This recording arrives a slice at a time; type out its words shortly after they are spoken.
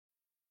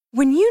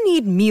When you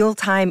need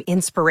mealtime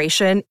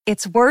inspiration,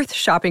 it's worth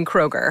shopping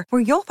Kroger,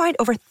 where you'll find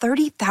over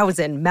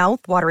 30,000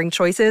 mouth-watering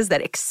choices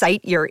that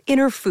excite your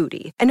inner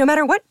foodie. And no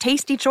matter what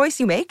tasty choice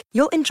you make,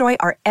 you'll enjoy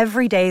our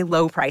everyday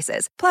low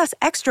prices, plus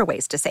extra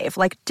ways to save,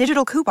 like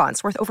digital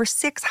coupons worth over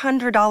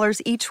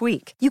 $600 each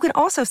week. You can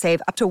also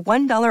save up to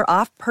 $1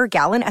 off per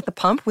gallon at the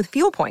pump with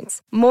fuel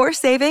points. More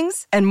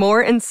savings and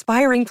more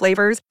inspiring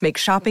flavors make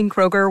shopping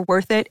Kroger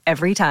worth it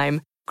every time.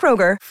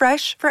 Kroger,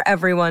 fresh for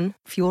everyone.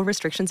 Fuel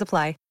restrictions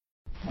apply.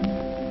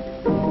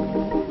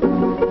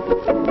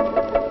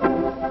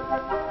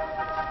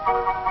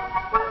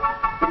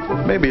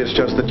 Maybe it's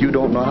just that you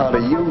don't know how to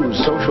use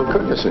social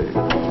courtesy.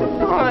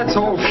 Oh, that's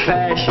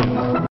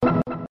old-fashioned.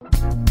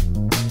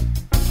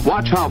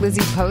 Watch how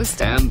Lizzie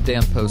Post and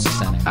Dan Post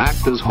Senning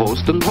act as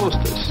host and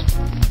hostess.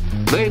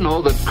 They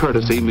know that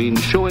courtesy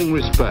means showing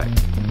respect,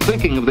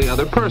 thinking of the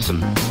other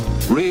person,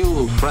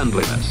 real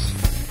friendliness.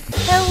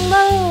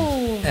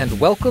 Hello! And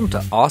welcome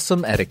to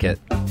Awesome Etiquette,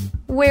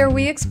 where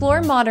we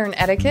explore modern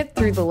etiquette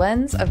through the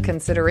lens of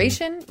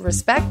consideration,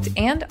 respect,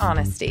 and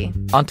honesty.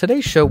 On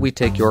today's show, we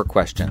take your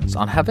questions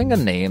on having a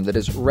name that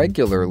is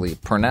regularly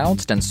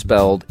pronounced and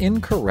spelled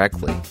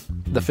incorrectly,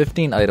 the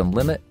 15-item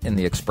limit in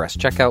the express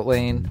checkout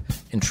lane,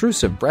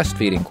 intrusive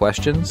breastfeeding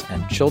questions,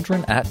 and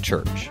children at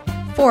church.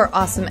 For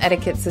Awesome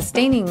Etiquette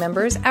sustaining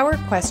members, our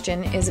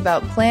question is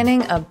about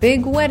planning a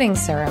big wedding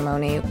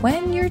ceremony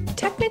when you're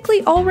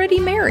technically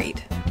already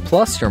married.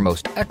 Plus, your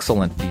most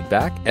excellent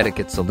feedback,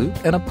 etiquette salute,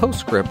 and a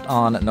postscript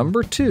on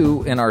number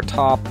 2 in our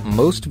top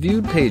most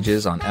viewed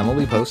pages on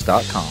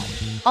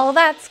emilypost.com. All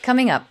that's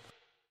coming up.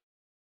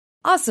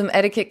 Awesome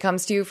Etiquette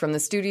comes to you from the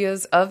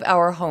studios of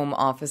our home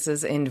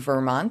offices in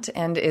Vermont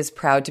and is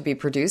proud to be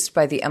produced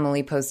by the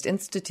Emily Post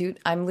Institute.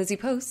 I'm Lizzie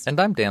Post. And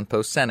I'm Dan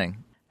Post Senning.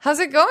 How's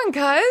it going,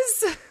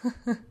 cuz?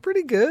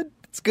 Pretty good.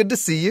 It's good to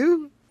see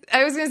you.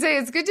 I was going to say,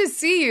 it's good to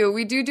see you.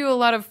 We do a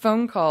lot of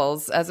phone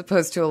calls as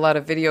opposed to a lot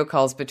of video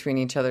calls between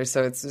each other.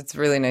 So it's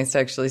really nice to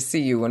actually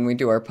see you when we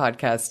do our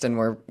podcast and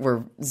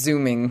we're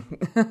Zooming.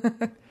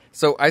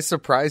 So I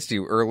surprised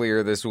you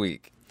earlier this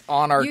week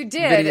on our you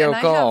did, video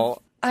and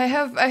call. I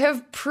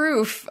have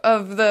proof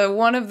of the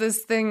one of these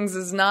things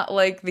is not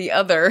like the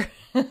other.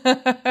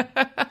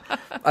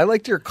 I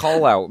liked your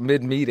call out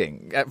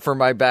mid-meeting for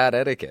my bad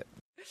etiquette.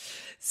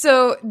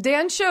 So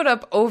Dan showed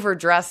up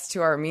overdressed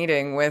to our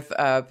meeting with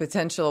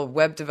potential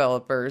web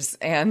developers,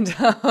 and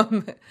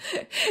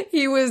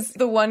he was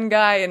the one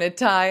guy in a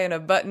tie and a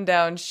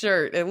button-down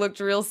shirt. It looked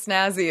real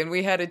snazzy, and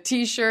we had a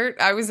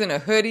T-shirt. I was in a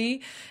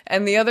hoodie,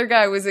 and the other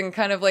guy was in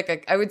kind of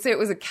like I would say it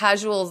was a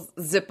casual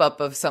zip-up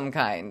of some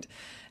kind.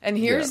 And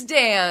here's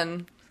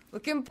Dan,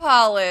 looking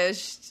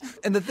polished.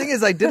 And the thing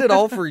is, I did it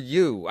all for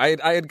you. I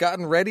had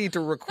gotten ready to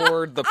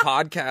record the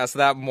podcast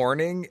that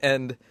morning,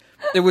 and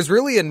it was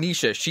really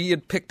Anisha. She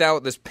had picked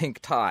out this pink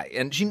tie,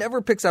 and she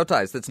never picks out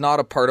ties. That's not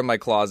a part of my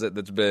closet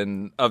that's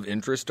been of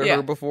interest to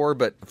her before.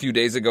 But a few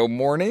days ago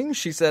morning,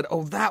 she said,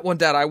 "Oh, that one,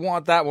 Dad, I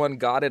want that one."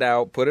 Got it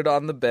out, put it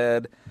on the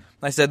bed.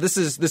 I said, "This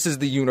is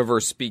the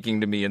universe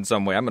speaking to me in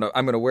some way. I'm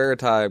gonna wear a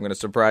tie. I'm gonna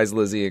surprise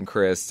Lizzie and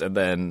Chris." And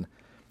then,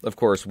 of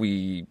course,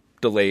 we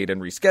delayed and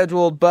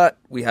rescheduled. But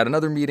we had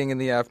another meeting in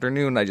the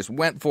afternoon. I just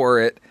went for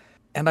it.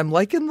 And I'm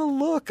liking the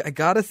look, I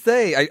gotta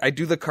say. I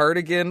do the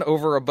cardigan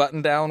over a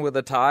button-down with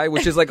a tie,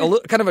 which is like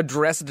kind of a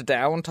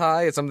dressed-down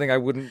tie. It's something I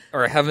wouldn't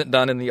or haven't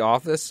done in the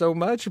office so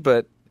much,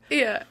 but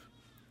yeah,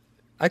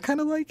 I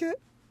kind of like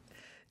it.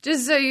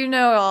 Just so you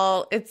know,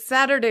 all, it's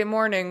Saturday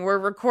morning. We're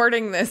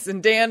recording this,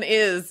 and Dan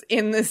is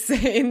in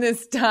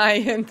this tie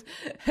and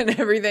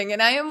everything,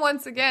 and I am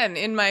once again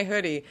in my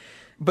hoodie.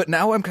 But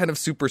now I'm kind of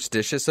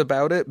superstitious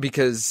about it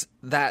because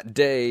that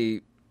day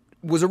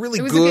was a really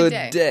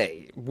good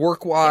day.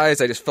 Work-wise,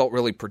 I just felt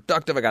really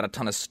productive. I got a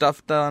ton of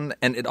stuff done.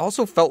 And it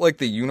also felt like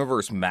the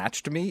universe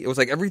matched me. It was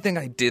like everything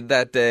I did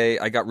that day,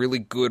 I got really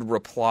good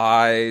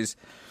replies.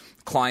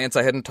 Clients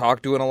I hadn't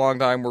talked to in a long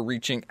time were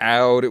reaching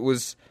out. It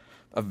was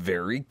a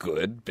very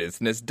good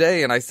business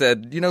day. And I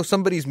said,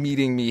 somebody's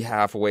meeting me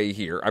halfway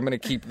here. I'm going to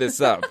keep this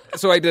up.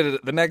 So I did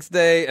it the next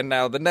day and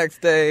now the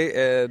next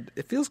day, and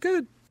it feels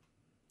good.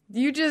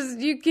 You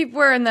keep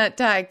wearing that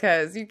tie,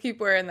 cuz. You keep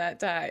wearing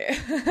that tie.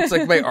 It's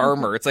like my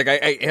armor. It's like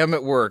I am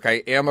at work.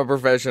 I am a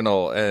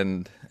professional,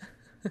 and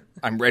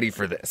I'm ready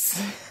for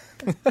this.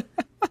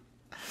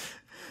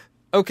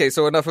 Okay,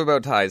 so enough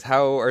about ties.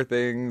 How are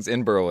things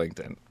in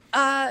Burlington?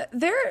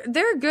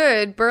 They're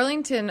good.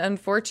 Burlington,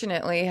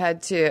 unfortunately,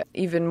 had to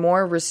even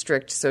more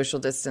restrict social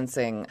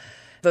distancing.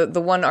 The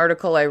one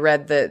article I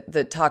read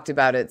that talked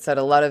about it said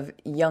a lot of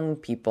young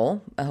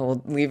people, I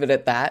will leave it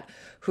at that,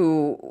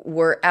 who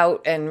were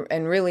out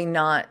and really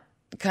not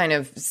kind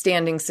of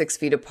standing 6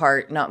 feet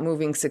apart, not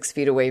moving 6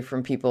 feet away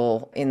from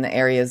people in the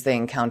areas they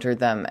encountered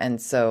them.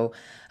 And so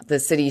the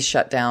city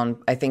shut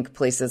down, I think,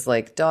 places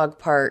like dog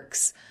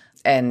parks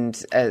and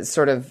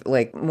sort of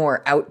like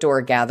more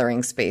outdoor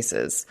gathering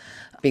spaces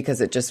because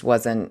it just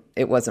wasn't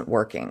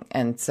working.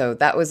 And so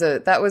that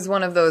was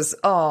one of those,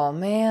 oh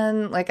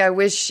man, like I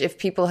wish if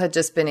people had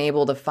just been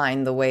able to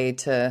find the way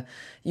to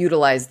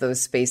utilize those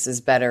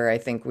spaces better, I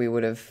think we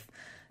would have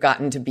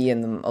gotten to be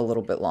in them a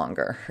little bit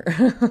longer.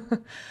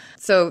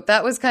 So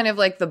that was kind of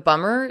like the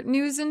bummer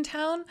news in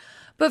town.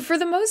 But for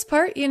the most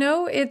part,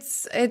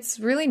 it's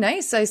really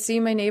nice. I see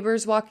my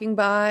neighbors walking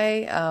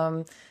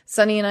by.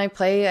 Sonny and I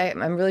play.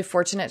 I'm really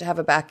fortunate to have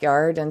a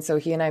backyard. And so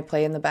he and I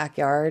play in the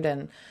backyard.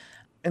 And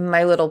in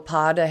my little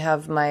pod, I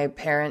have my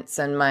parents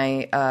and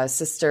my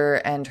sister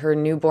and her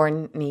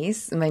newborn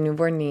niece, and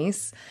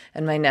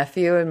my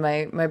nephew and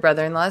my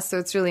brother-in-law. So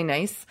it's really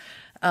nice.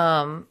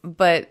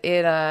 But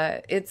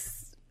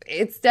it's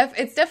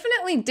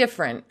definitely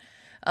different.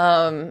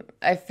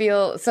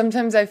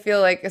 Sometimes I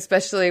feel like,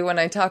 especially when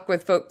I talk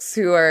with folks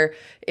who are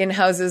in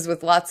houses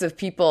with lots of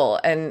people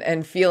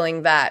and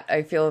feeling that,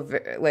 I feel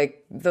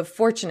like the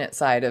fortunate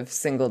side of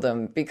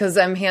singledom, because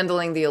I'm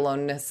handling the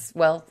aloneness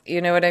well,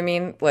 you know what I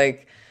mean?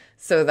 Like,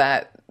 so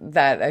that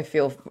I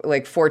feel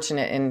like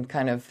fortunate in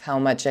kind of how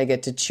much I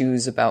get to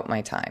choose about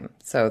my time.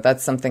 So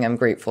that's something I'm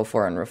grateful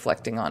for and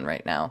reflecting on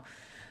right now,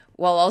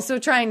 while also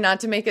trying not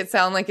to make it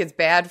sound like it's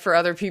bad for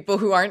other people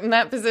who aren't in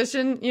that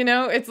position.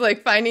 It's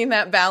like finding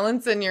that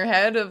balance in your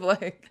head of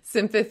like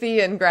sympathy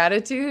and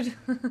gratitude.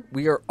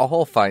 We are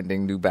all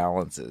finding new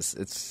balances.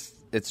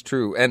 It's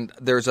true. And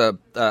there's a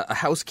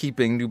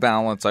housekeeping new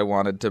balance I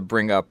wanted to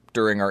bring up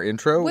during our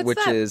intro, What's which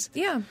that? is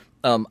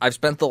I've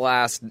spent the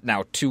last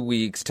now 2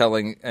 weeks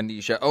telling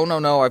Anisha, oh,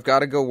 no, I've got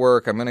to go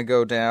work. I'm going to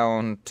go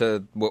down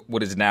to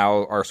what is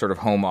now our sort of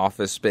home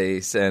office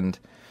space. And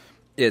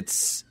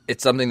it's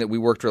something that we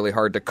worked really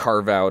hard to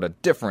carve out a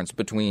difference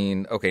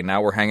between, okay,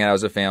 now we're hanging out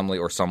as a family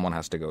or someone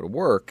has to go to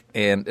work.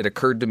 And it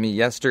occurred to me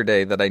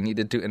yesterday that I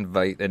needed to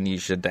invite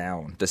Anisha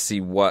down to see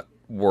what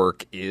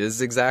work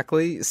is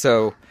exactly.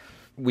 So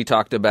we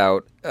talked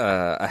about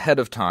ahead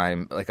of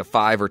time, like a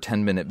 5 or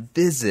 10 minute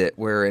visit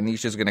where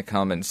Anisha's going to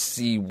come and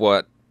see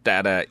what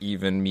Dada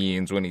even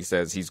means when he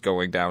says he's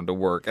going down to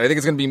work. I think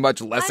it's going to be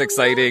much less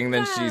exciting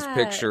than she's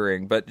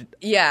picturing. But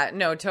yeah,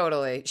 no,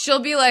 totally. She'll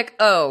be like,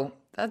 oh,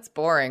 that's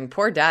boring.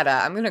 Poor Dada.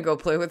 I'm going to go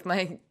play with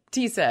my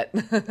tea set.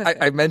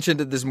 I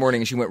mentioned it this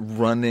morning, and she went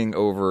running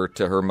over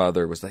to her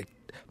mother, was like,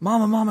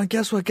 Mama,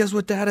 guess what? Guess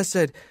what Dada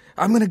said?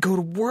 I'm going to go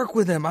to work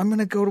with him. I'm going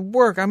to go to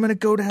work. I'm going to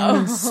go down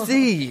and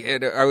see.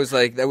 And I was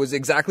like, that was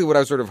exactly what I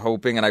was sort of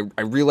hoping. And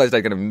I realized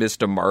I kind of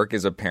missed a mark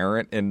as a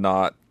parent in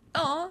not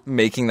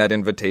making that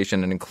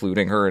invitation and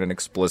including her in an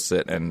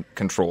explicit and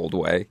controlled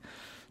way.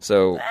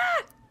 So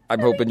I'm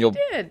hoping you'll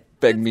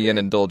beg me an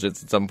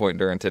indulgence at some point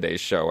during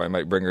today's show. I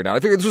might bring her down. I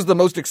figured this was the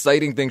most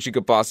exciting thing she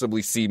could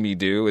possibly see me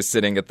do, is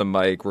sitting at the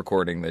mic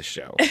recording this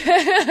show.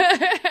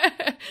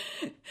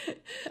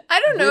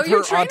 I don't know. With Your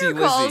her trainer Auntie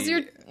calls,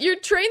 Lizzie. your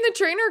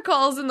trainer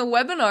calls and the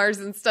webinars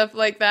and stuff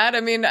like that.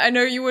 I mean, I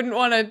know you wouldn't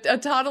want a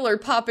toddler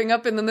popping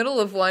up in the middle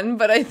of one,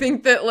 but I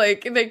think that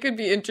like they could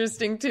be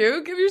interesting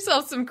too. Give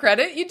yourself some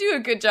credit. You do a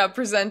good job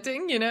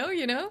presenting, you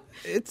know.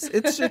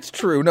 It's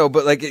true. No,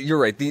 but like you're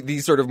right.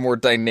 These sort of more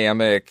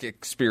dynamic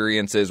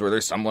experiences where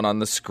there's someone on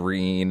the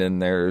screen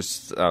and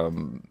there's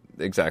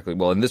exactly.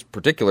 Well, in this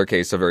particular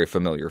case, a very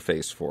familiar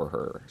face for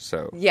her.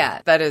 So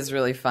yeah, that is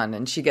really fun.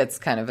 And she gets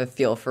kind of a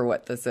feel for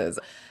what this is.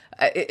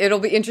 It'll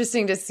be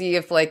interesting to see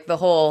if like the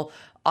whole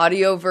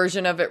audio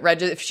version of it,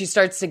 if she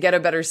starts to get a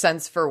better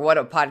sense for what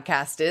a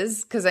podcast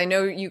is. Because I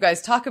know you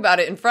guys talk about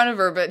it in front of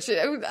her, but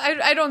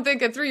I don't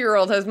think a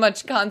 3-year-old has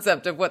much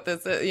concept of what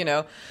this is,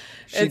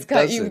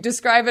 You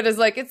describe it as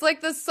like, it's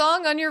like the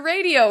song on your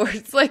radio, or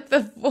it's like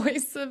the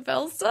voice of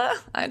Elsa.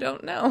 I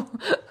don't know.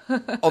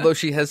 Although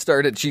she has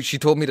started, she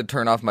told me to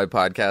turn off my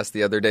podcast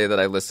the other day that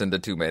I listened to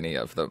too many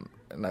of them.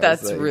 And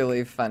That's like,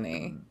 really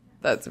funny.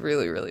 That's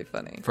really, really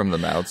funny. From the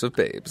mouths of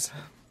babes.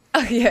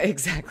 Oh, yeah,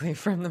 exactly.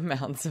 From the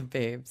mouths of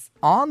babes.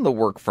 On the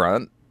work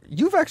front,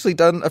 you've actually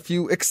done a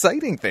few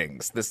exciting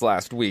things this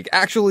last week.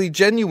 Actually,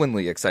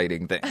 genuinely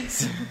exciting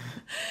things.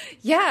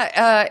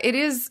 Yeah, it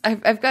is.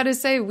 I've got to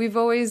say, we've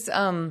always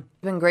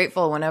been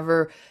grateful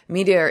whenever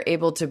media are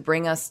able to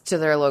bring us to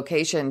their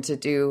location to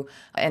do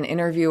an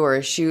interview or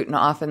a shoot. And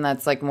often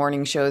that's like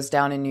morning shows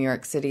down in New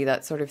York City,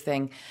 that sort of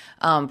thing.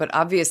 But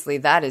obviously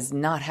that is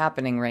not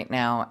happening right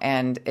now.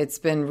 And it's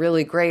been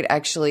really great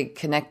actually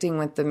connecting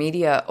with the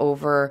media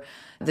over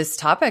this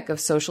topic of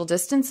social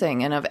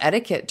distancing and of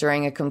etiquette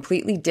during a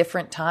completely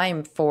different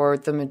time for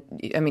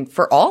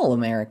all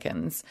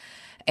Americans.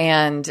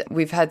 And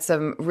we've had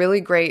some really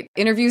great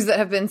interviews that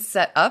have been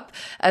set up,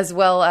 as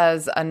well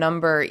as a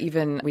number,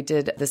 even we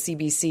did the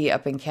CBC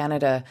up in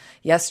Canada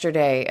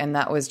yesterday. And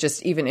that was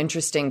just even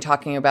interesting,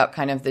 talking about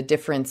kind of the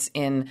difference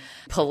in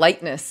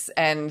politeness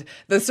and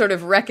the sort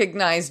of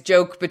recognized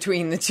joke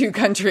between the two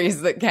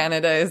countries, that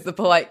Canada is the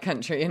polite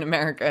country and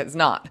America is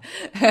not.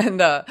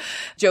 And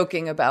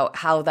joking about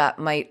how that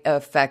might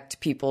affect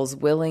people's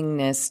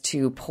willingness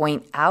to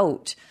point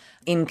out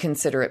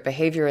inconsiderate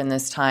behavior in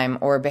this time,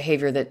 or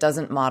behavior that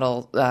doesn't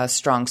model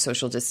strong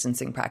social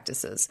distancing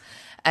practices.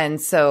 And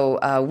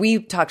so we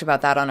talked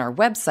about that on our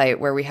website,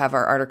 where we have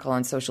our article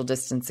on social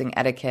distancing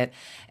etiquette,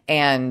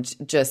 and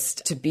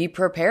just to be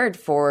prepared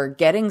for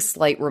getting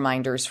slight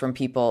reminders from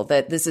people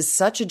that this is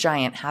such a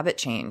giant habit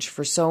change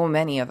for so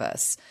many of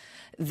us,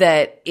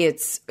 that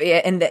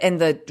and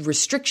the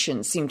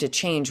restrictions seem to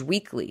change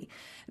weekly,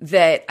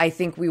 that I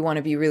think we want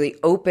to be really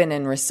open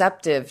and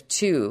receptive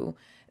to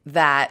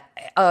that.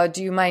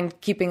 Do you mind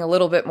keeping a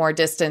little bit more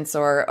distance?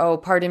 Or, oh,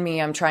 pardon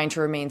me, I'm trying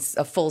to remain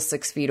a full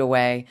 6 feet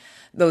away.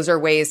 Those are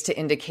ways to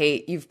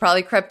indicate you've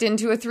probably crept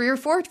into a 3 or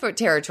 4 foot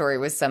territory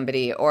with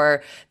somebody,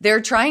 or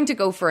they're trying to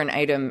go for an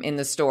item in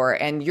the store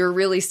and you're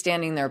really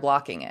standing there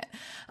blocking it.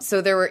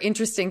 So there were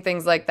interesting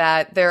things like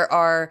that. There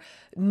are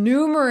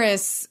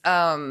numerous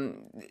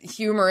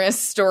humorous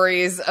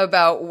stories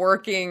about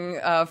working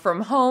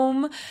from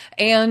home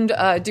and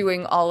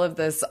doing all of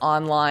this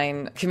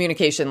online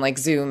communication like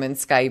Zoom and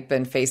Skype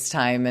and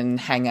FaceTime and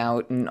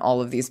Hangout and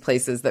all of these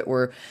places that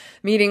we're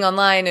meeting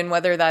online. And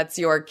whether that's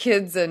your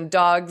kids and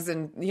dogs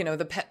and, you know,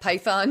 the pet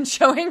python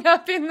showing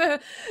up in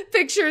the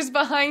pictures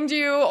behind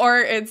you, or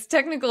it's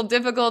technical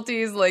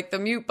difficulties like the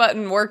mute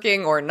button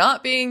working or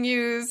not being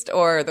used,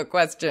 or the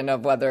question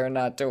of whether or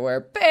not to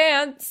wear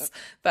pants.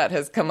 That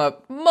has come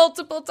up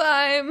multiple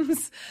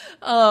times.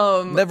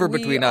 Never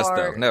between us,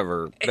 though.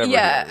 Never.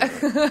 Yeah.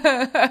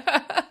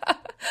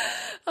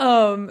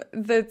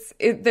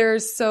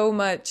 There's so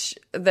much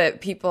that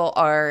people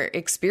are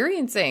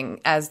experiencing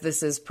as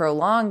this is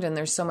prolonged, and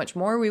there's so much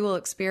more we will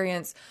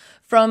experience,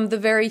 from the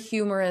very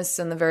humorous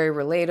and the very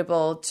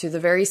relatable to the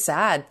very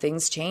sad.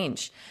 Things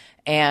change.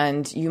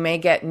 And you may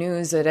get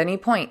news at any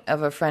point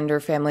of a friend or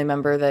family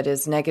member that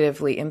is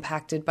negatively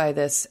impacted by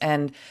this.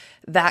 And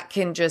that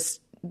can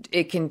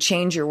it can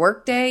change your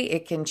work day.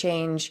 It can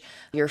change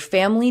your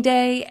family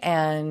day,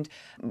 and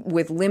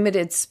with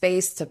limited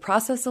space to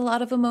process a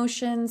lot of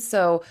emotions.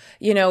 So,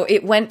 you know,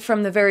 it went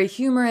from the very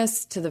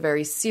humorous to the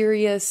very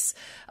serious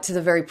to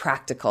the very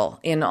practical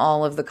in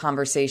all of the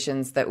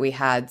conversations that we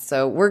had.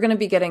 So we're going to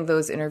be getting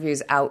those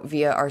interviews out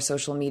via our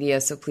social media.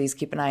 So please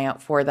keep an eye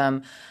out for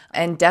them,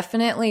 and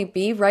definitely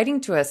be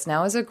writing to us.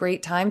 Now is a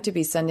great time to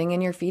be sending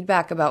in your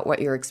feedback about what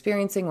you're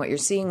experiencing, what you're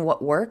seeing,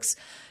 what works.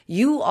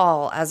 You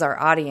all, as our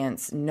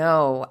audience,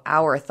 know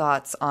our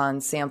thoughts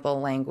on sample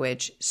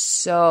language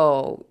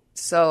so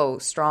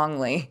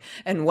strongly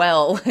and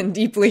well and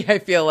deeply, I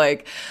feel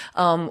like.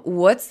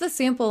 What's the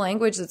sample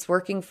language that's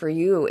working for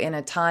you in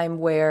a time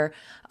where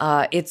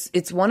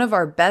it's one of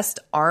our best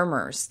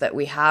armors that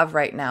we have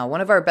right now, one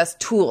of our best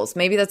tools,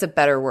 maybe that's a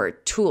better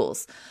word,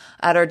 tools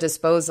at our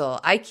disposal.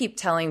 I keep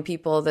telling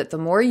people that the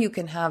more you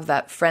can have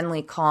that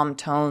friendly, calm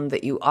tone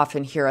that you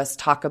often hear us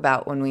talk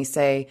about when we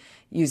say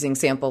using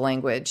sample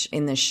language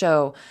in this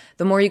show,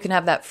 the more you can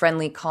have that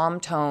friendly,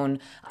 calm tone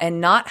and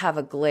not have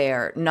a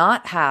glare,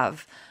 not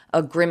have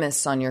a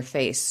grimace on your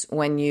face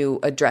when you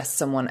address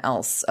someone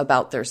else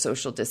about their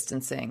social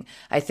distancing.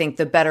 I think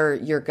the better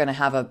you're going to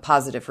have a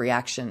positive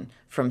reaction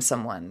from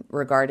someone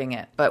regarding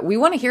it. But we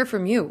want to hear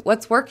from you.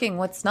 What's working?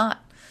 What's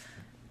not?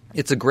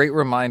 It's a great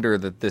reminder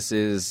that this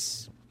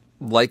is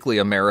likely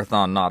a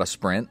marathon, not a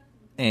sprint.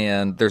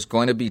 And there's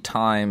going to be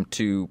time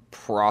to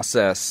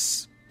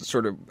process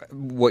sort of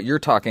what you're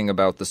talking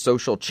about, the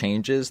social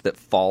changes that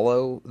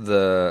follow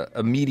the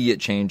immediate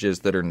changes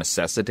that are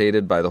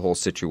necessitated by the whole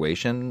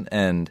situation.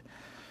 And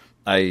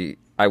I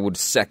would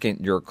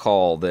second your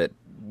call that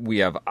we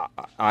have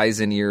eyes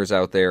and ears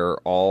out there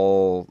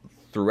all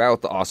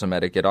throughout the Awesome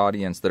Etiquette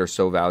audience that are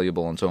so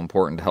valuable and so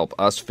important to help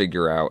us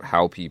figure out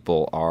how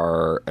people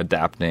are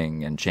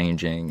adapting and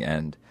changing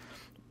and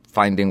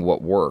finding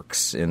what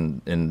works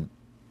in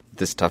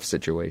this tough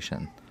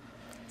situation.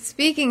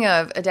 Speaking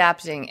of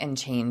adapting and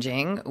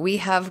changing, we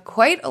have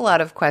quite a lot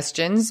of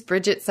questions.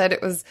 Bridget said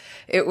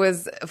it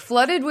was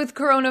flooded with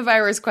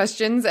coronavirus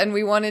questions, and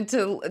we wanted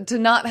to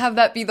not have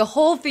that be the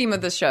whole theme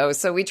of the show.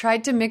 So we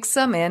tried to mix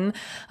some in.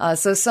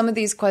 So some of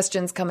these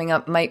questions coming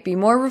up might be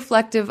more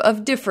reflective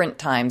of different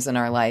times in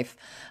our life.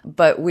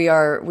 But we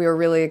are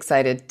really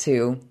excited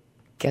to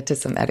get to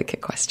some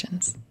etiquette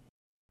questions.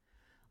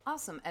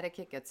 Awesome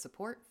Etiquette gets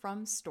support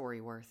from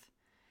Storyworth.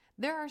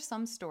 There are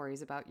some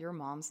stories about your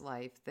mom's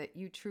life that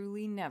you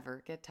truly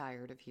never get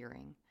tired of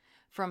hearing.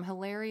 From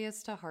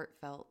hilarious to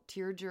heartfelt,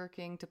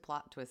 tear-jerking to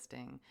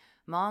plot-twisting,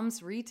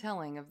 Mom's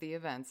retelling of the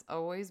events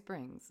always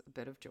brings a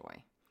bit of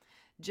joy.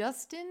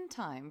 Just in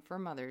time for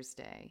Mother's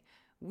Day,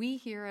 we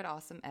here at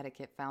Awesome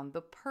Etiquette found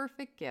the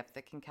perfect gift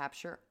that can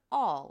capture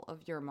all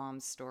of your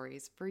mom's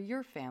stories for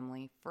your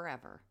family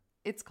forever.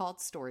 It's called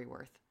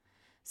Storyworth.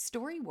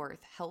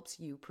 Storyworth helps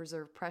you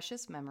preserve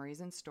precious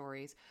memories and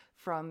stories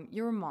from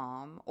your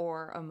mom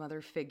or a mother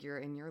figure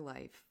in your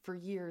life for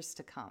years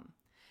to come.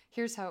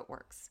 Here's how it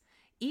works.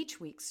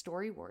 Each week,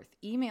 Storyworth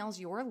emails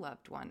your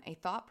loved one a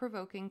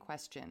thought-provoking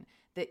question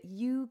that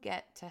you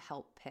get to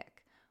help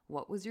pick.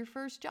 What was your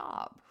first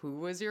job? Who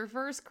was your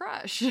first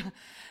crush?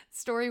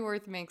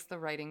 Storyworth makes the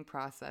writing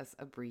process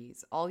a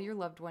breeze. All your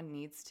loved one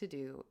needs to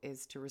do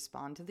is to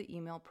respond to the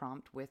email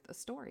prompt with a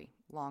story.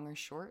 Long or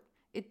short,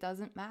 it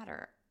doesn't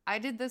matter. I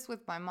did this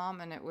with my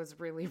mom, and it was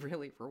really,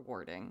 really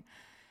rewarding.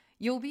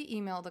 You'll be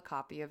emailed a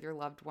copy of your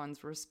loved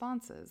one's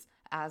responses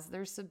as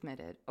they're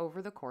submitted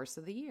over the course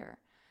of the year.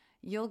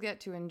 You'll get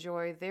to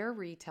enjoy their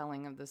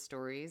retelling of the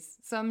stories.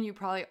 Some you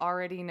probably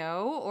already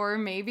know, or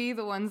maybe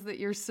the ones that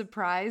you're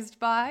surprised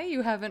by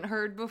you haven't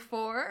heard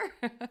before.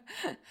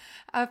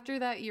 After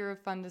that year of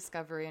fun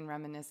discovery and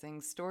reminiscing,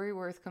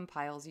 Storyworth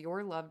compiles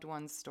your loved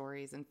ones'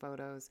 stories and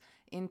photos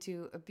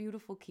into a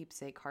beautiful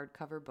keepsake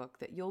hardcover book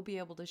that you'll be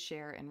able to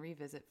share and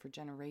revisit for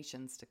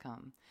generations to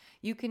come.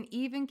 You can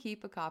even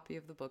keep a copy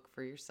of the book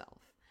for yourself.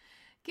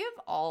 Give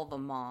all the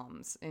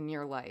moms in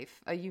your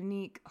life a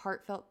unique,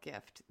 heartfelt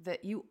gift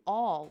that you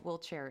all will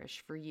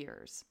cherish for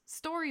years.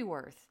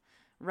 Storyworth.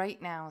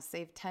 Right now,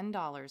 save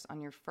 $10 on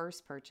your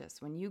first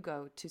purchase when you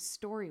go to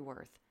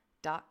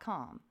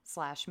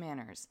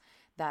storyworth.com/manners.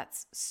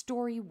 That's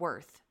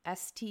Storyworth,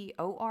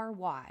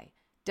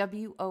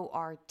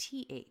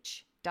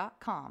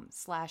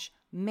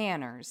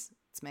 STORYWORTH.com/manners.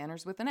 It's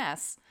manners with an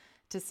S,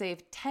 to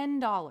save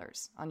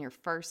 $10 on your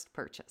first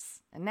purchase.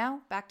 And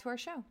now, back to our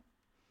show.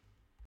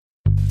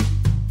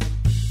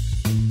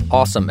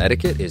 Awesome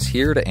Etiquette is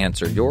here to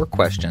answer your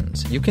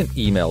questions. You can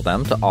email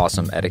them to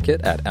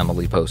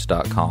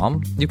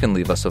awesomeetiquette@emilypost.com. You can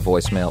leave us a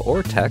voicemail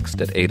or text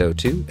at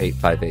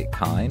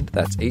 802-858-KIND.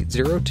 That's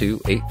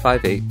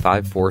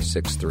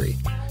 802-858-5463.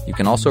 You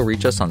can also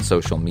reach us on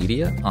social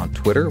media. On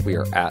Twitter, we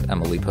are at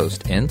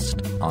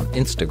EmilyPostInst. On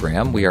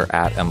Instagram, we are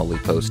at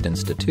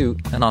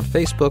EmilyPostInstitute. And on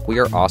Facebook, we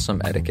are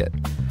Awesome Etiquette.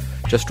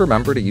 Just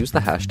remember to use the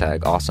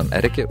hashtag Awesome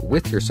Etiquette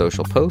with your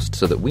social post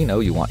so that we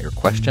know you want your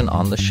question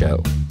on the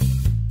show.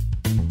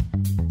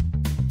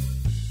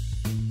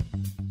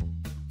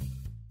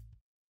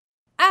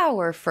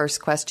 Our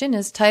first question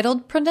is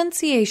titled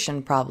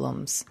Pronunciation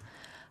Problems.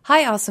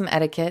 Hi, Awesome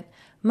Etiquette.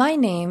 My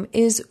name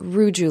is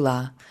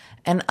Rujula,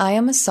 and I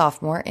am a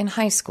sophomore in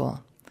high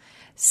school.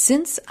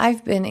 Since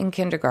I've been in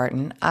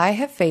kindergarten, I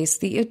have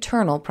faced the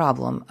eternal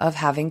problem of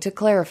having to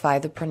clarify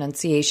the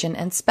pronunciation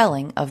and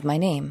spelling of my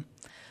name.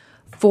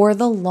 For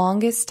the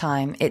longest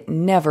time, it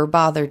never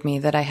bothered me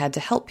that I had to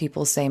help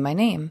people say my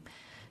name.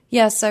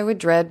 Yes, I would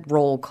dread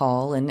roll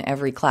call in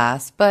every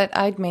class, but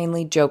I'd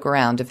mainly joke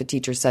around if a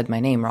teacher said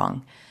my name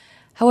wrong.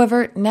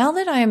 However, now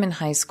that I am in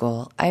high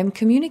school, I am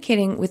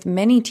communicating with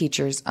many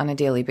teachers on a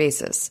daily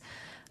basis.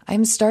 I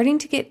am starting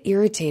to get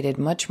irritated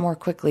much more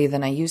quickly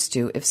than I used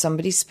to if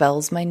somebody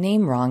spells my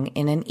name wrong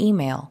in an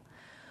email.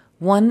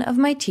 One of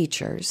my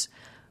teachers,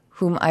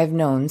 whom I've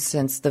known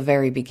since the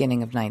very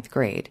beginning of 9th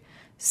grade,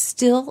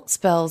 still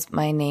spells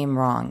my name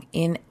wrong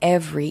in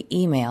every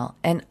email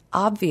and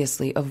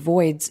obviously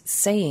avoids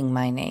saying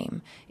my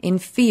name in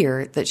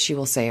fear that she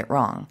will say it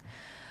wrong.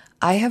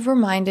 I have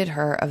reminded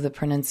her of the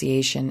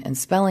pronunciation and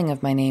spelling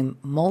of my name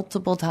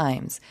multiple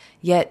times,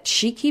 yet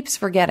she keeps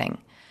forgetting.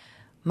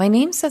 My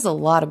name says a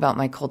lot about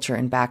my culture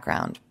and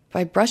background.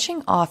 By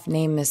brushing off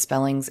name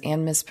misspellings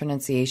and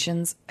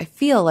mispronunciations, I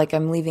feel like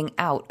I'm leaving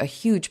out a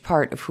huge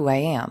part of who I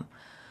am.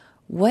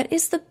 What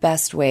is the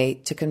best way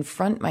to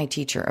confront my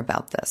teacher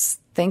about this?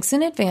 Thanks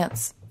in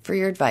advance for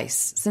your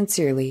advice.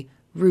 Sincerely,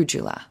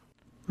 Rujula.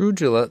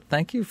 Rujula,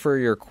 thank you for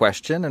your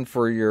question and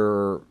for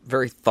your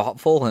very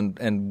thoughtful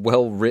and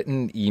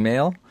well-written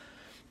email.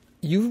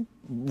 You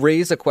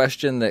raise a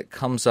question that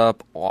comes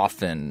up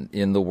often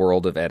in the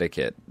world of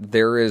etiquette.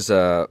 There is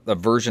a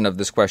version of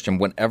this question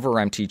whenever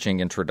I'm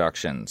teaching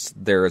introductions.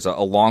 There is a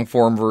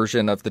long-form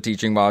version of the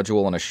teaching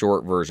module and a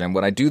short version.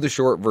 When I do the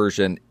short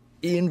version,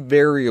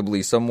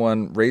 invariably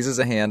someone raises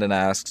a hand and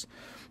asks,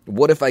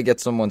 what if I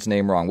get someone's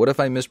name wrong? What if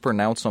I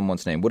mispronounce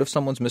someone's name? What if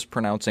someone's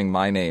mispronouncing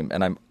my name?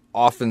 And I'm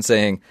often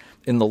saying,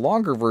 in the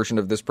longer version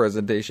of this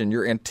presentation,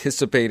 you're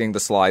anticipating the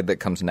slide that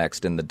comes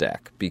next in the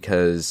deck,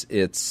 because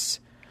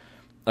it's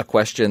a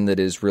question that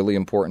is really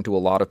important to a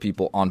lot of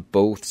people on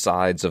both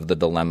sides of the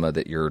dilemma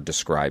that you're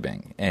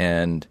describing.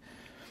 And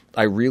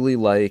I really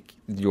like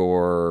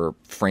your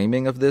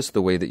framing of this,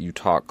 the way that you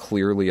talk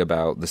clearly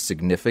about the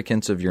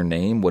significance of your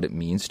name, what it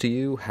means to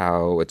you,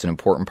 how it's an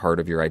important part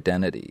of your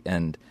identity.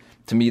 And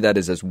to me, that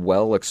is as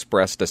well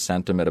expressed a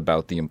sentiment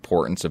about the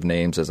importance of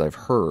names as I've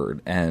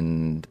heard.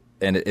 And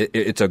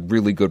it's a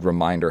really good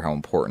reminder how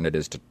important it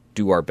is to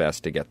do our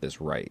best to get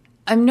this right.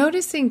 I'm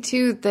noticing,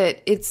 too,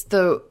 that it's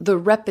the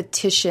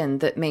repetition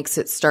that makes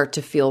it start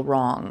to feel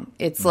wrong.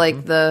 It's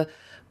like the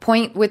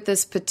point with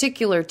this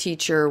particular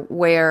teacher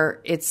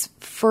where it's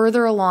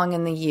further along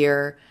in the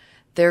year.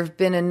 There have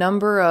been a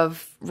number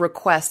of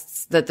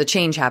requests that the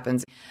change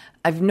happens.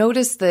 I've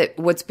noticed that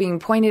what's being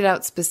pointed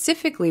out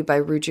specifically by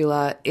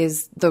Rujula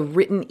is the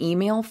written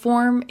email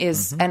form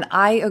is, and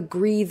I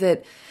agree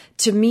that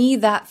to me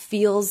that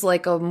feels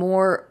like a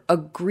more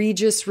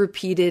egregious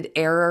repeated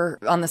error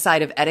on the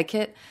side of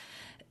etiquette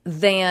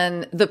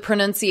than the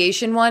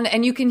pronunciation one.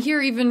 And you can hear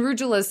even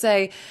Rujula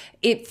say,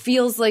 it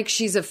feels like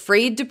she's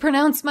afraid to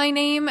pronounce my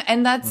name.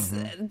 And that's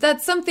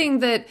something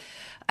that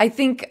I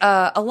think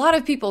a lot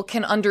of people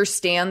can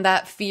understand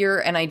that fear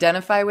and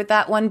identify with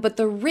that one. But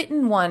the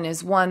written one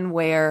is one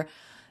where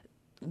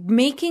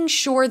making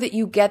sure that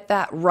you get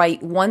that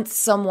right once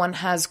someone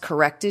has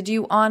corrected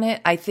you on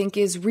it, I think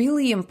is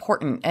really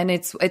important. And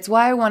it's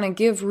why I want to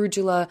give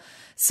Rujula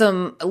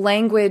some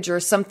language or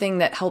something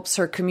that helps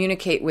her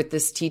communicate with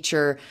this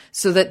teacher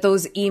so that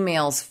those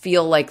emails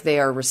feel like they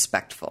are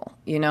respectful,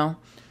 you know?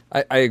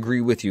 I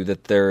agree with you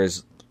that there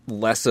is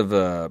less of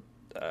an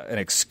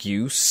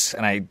excuse,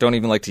 and I don't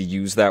even like to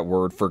use that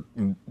word for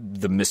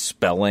the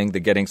misspelling, the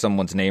getting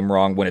someone's name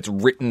wrong when it's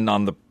written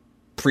on the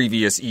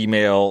previous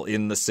email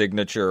in the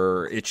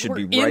signature. It should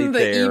be right in the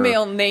there.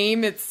 Email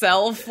name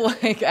itself,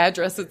 like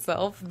address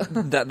itself.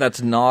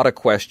 That's not a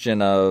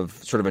question of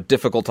sort of a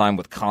difficult time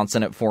with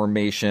consonant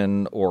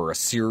formation or a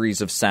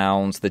series of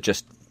sounds that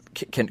just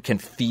can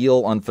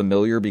feel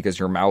unfamiliar because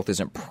your mouth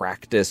isn't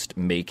practiced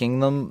making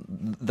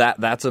them.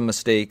 That's a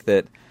mistake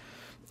that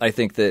I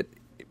think that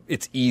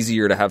it's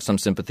easier to have some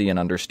sympathy and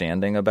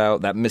understanding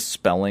about. That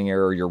misspelling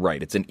error, you're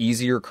right. It's an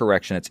easier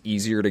correction. It's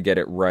easier to get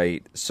it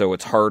right. So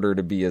it's harder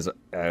to be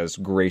as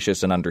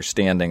gracious and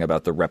understanding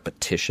about the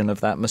repetition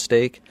of that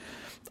mistake.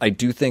 I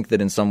do think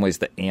that in some ways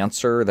the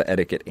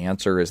etiquette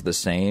answer is the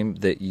same,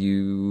 that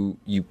you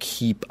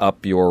keep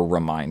up your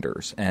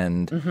reminders.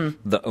 And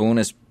the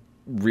onus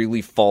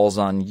really falls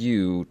on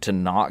you to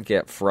not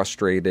get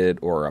frustrated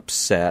or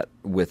upset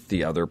with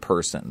the other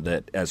person.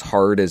 That as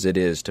hard as it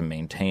is to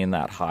maintain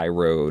that high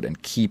road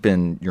and keep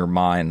in your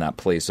mind that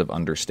place of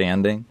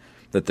understanding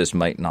that this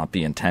might not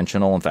be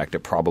intentional, in fact, it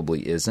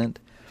probably isn't,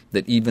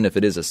 that even if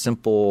it is a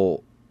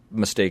simple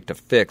mistake to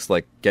fix,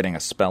 like getting a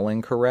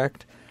spelling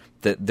correct,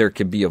 that there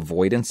could be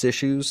avoidance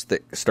issues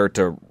that start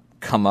to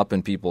come up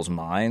in people's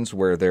minds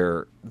where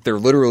they're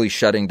literally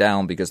shutting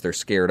down because they're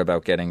scared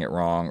about getting it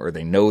wrong, or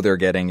they know they're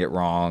getting it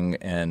wrong.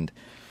 And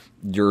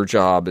your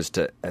job is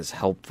to, as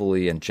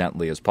helpfully and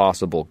gently as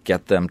possible,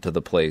 get them to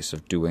the place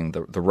of doing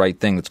the right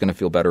thing that's going to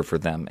feel better for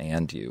them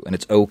and you. And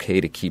it's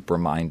okay to keep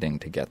reminding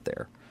to get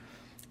there.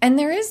 And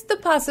there is the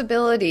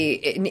possibility,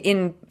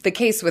 in the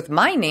case with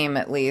my name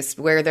at least,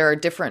 where there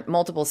are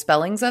multiple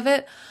spellings of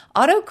it,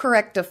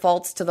 autocorrect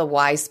defaults to the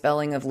Y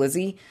spelling of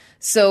Lizzie.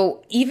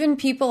 So even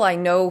people I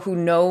know who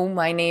know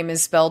my name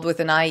is spelled with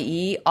an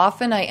IE,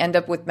 often I end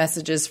up with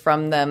messages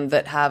from them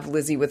that have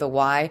Lizzie with a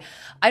Y.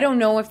 I don't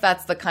know if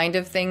that's the kind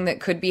of thing that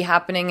could be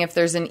happening if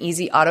there's an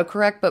easy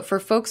autocorrect, but for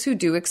folks who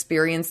do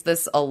experience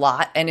this a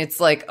lot, and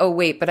it's like, oh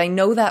wait, but I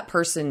know that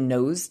person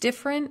knows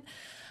different.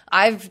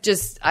 I've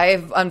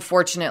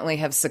unfortunately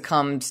have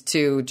succumbed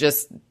to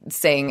just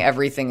saying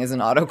everything is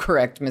an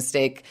autocorrect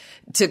mistake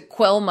to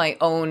quell my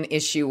own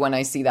issue when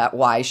I see that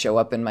Y show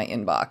up in my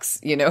inbox.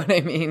 You know what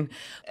I mean?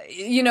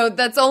 You know,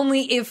 that's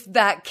only if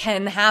that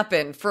can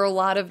happen. For a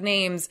lot of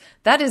names,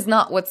 that is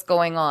not what's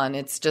going on.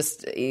 It's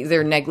just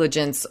either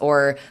negligence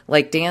or,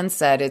 like Dan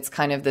said, it's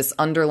kind of this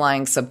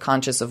underlying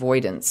subconscious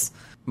avoidance.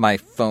 My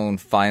phone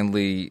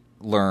finally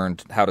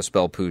learned how to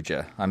spell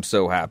Pooja. I'm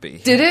so happy.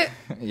 Did it?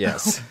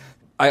 Yes.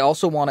 I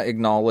also want to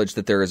acknowledge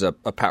that there is a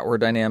power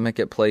dynamic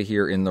at play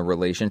here in the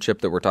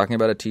relationship, that we're talking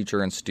about a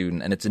teacher and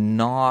student, and it's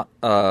not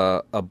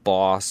a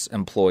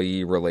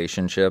boss-employee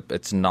relationship.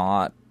 It's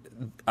not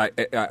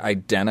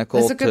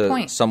identical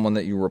to someone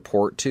that you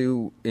report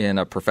to in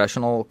a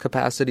professional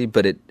capacity,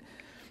 but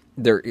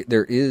there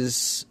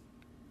is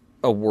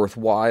a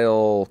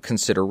worthwhile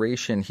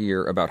consideration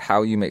here about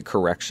how you make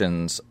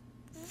corrections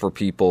for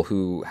people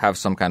who have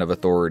some kind of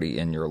authority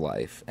in your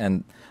life.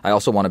 And I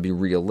also want to be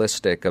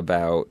realistic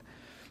about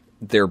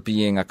there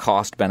being a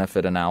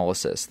cost-benefit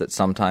analysis, that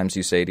sometimes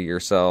you say to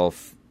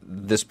yourself,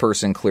 this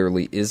person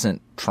clearly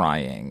isn't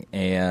trying,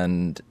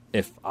 and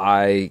if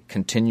I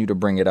continue to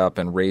bring it up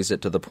and raise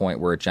it to the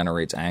point where it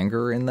generates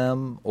anger in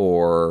them,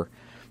 or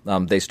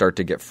they start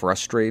to get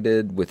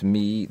frustrated with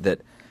me,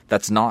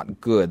 that's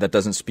not good. That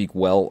doesn't speak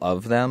well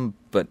of them,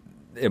 but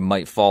it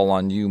might fall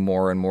on you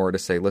more and more to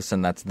say,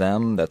 listen, that's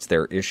them, that's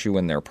their issue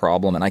and their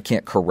problem, and I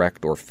can't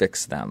correct or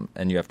fix them.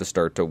 And you have to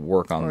start to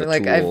work on the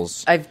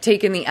tools. I've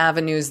taken the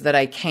avenues that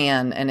I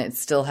can, and it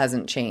still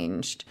hasn't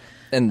changed.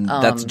 And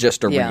that's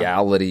just a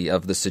reality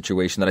of the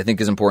situation that I think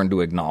is important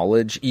to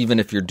acknowledge, even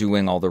if you're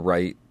doing all the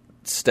right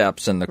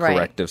steps and the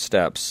corrective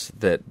steps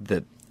that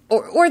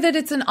Or that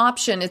it's an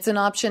option. It's an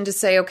option to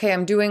say, okay,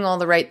 I'm doing all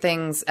the right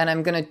things, and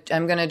I'm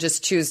gonna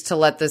just choose to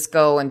let this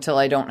go until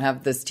I don't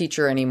have this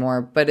teacher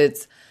anymore. But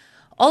it's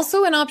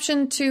also an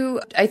option to,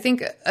 I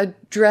think,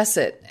 address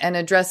it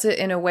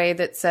in a way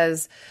that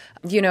says,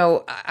 you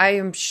know, I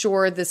am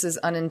sure this is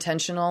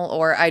unintentional,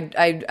 or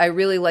I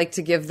really like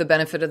to give the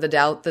benefit of the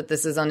doubt that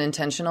this is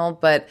unintentional,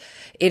 but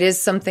it is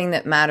something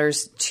that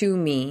matters to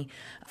me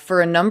for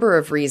a number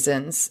of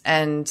reasons.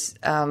 And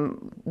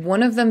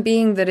one of them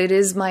being that it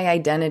is my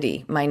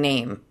identity, my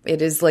name.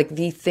 It is like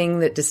the thing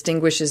that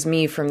distinguishes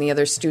me from the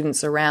other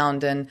students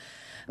around. And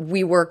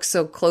we work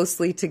so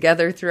closely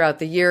together throughout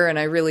the year, and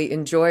I really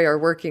enjoy our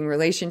working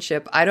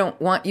relationship. I don't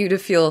want you to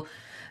feel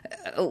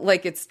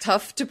like it's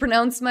tough to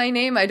pronounce my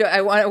name.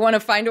 I want to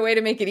find a way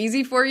to make it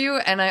easy for you.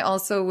 And I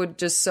also would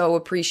just so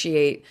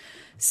appreciate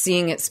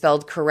seeing it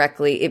spelled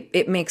correctly.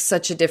 It makes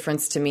such a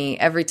difference to me.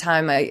 Every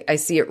time I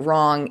see it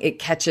wrong, it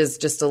catches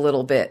just a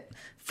little bit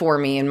for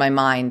me in my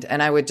mind,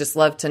 and I would just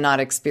love to not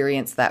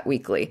experience that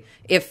weekly.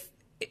 If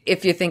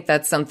you think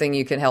that's something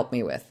you can help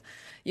me with.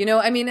 You know,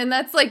 I mean, and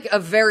that's like a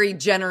very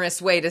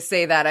generous way to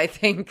say that, I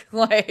think.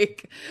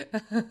 Like,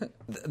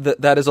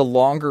 that is a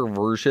longer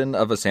version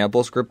of a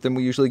sample script than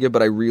we usually give,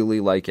 but I really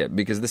like it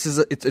because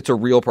it's a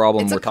real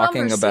problem. It's We're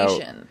talking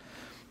about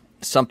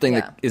something Yeah.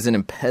 that is an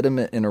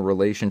impediment in a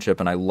relationship,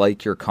 and I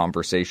like your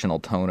conversational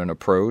tone and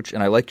approach,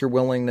 and I like your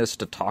willingness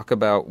to talk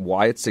about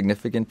why it's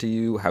significant to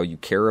you, how you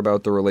care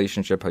about the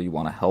relationship, how you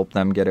want to help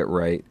them get it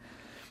right.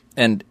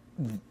 And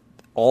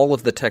all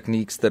of the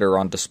techniques that are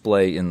on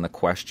display in the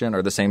question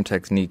are the same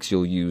techniques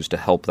you'll use to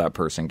help that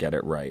person get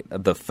it right.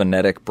 The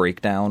phonetic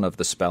breakdown of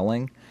the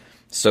spelling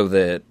so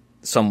that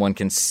someone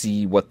can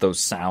see what those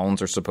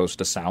sounds are supposed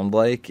to sound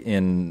like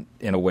in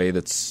a way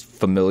that's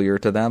familiar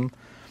to them.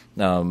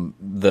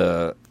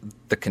 The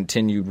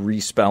continued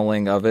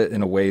respelling of it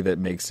in a way that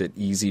makes it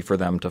easy for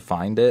them to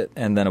find it,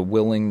 and then a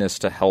willingness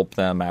to help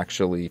them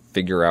actually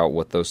figure out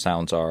what those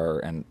sounds are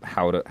and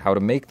how to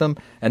make them,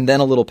 and then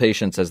a little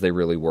patience as they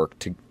really work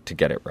to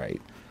get it right.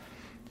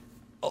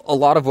 A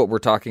lot of what we're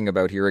talking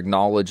about here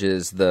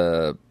acknowledges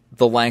the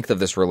length of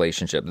this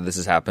relationship, that this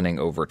is happening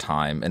over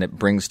time, and it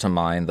brings to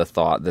mind the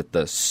thought that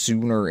the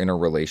sooner in a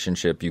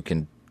relationship you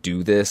can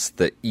do this,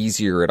 the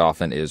easier it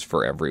often is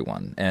for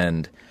everyone,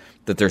 and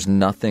that there's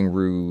nothing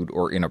rude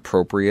or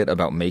inappropriate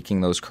about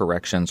making those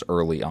corrections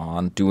early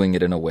on, doing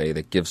it in a way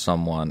that gives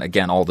someone,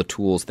 again, all the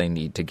tools they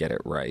need to get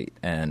it right.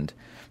 And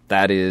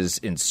that is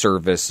in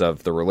service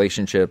of the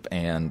relationship,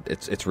 and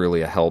it's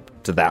really a help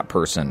to that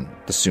person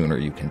the sooner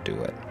you can do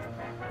it.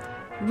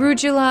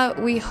 Rujula,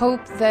 we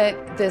hope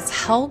that this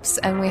helps,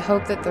 and we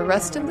hope that the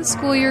rest of the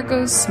school year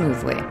goes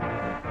smoothly.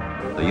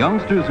 The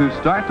youngsters who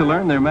start to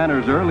learn their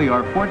manners early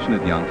are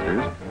fortunate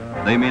youngsters.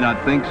 They may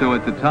not think so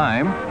at the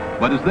time,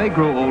 but as they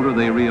grow older,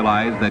 they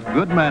realize that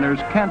good manners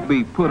can't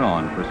be put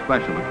on for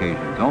special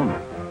occasions only.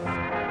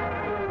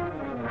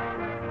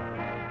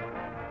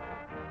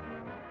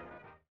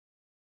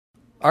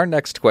 Our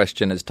next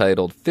question is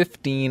titled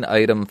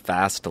 15-Item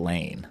Fast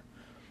Lane.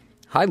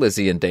 Hi,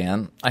 Lizzie and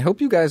Dan. I hope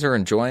you guys are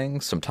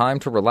enjoying some time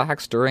to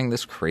relax during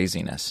this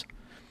craziness.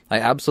 I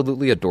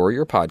absolutely adore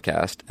your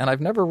podcast, and I've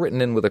never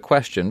written in with a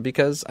question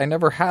because I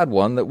never had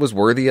one that was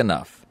worthy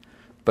enough.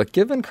 But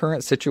given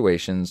current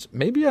situations,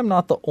 maybe I'm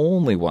not the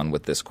only one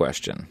with this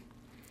question.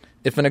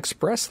 If an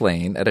express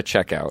lane at a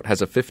checkout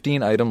has a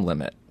 15-item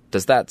limit,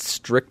 does that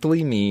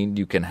strictly mean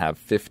you can have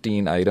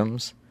 15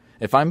 items?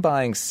 If I'm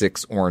buying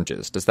 6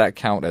 oranges, does that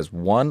count as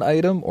 1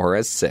 item or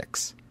as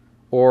 6?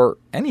 Or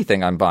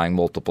anything I'm buying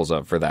multiples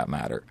of for that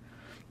matter.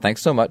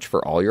 Thanks so much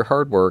for all your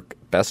hard work.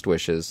 Best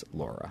wishes,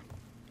 Laura.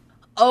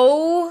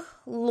 Oh,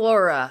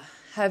 Laura,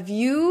 have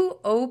you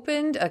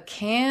opened a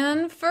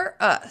can for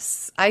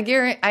us? I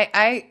guarantee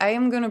I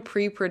am going to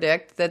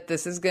pre-predict that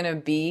this is going to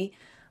be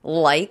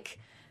like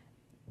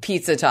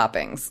pizza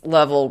toppings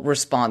level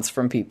response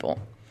from people.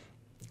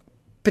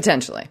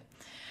 Potentially.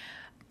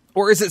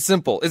 Or is it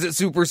simple? Is it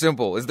super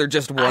simple? Is there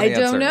just one answer? I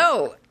don't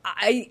know.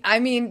 I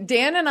mean,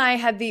 Dan and I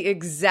had the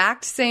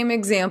exact same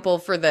example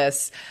for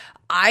this.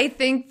 I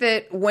think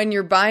that when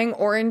you're buying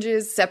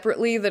oranges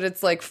separately, that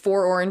it's like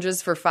 4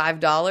 oranges for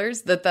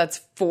 $5,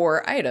 that's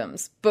 4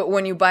 items. But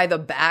when you buy the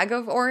bag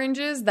of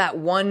oranges, that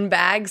one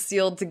bag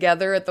sealed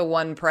together at the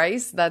one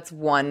price, that's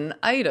 1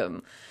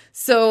 item.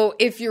 So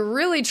if you're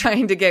really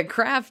trying to get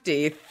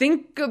crafty,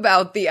 think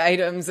about the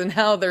items and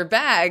how they're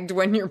bagged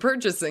when you're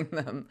purchasing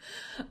them.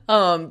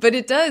 But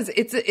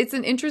it's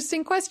an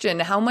interesting question.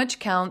 How much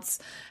counts?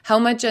 How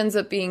much ends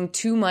up being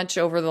too much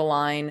over the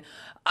line?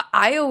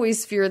 I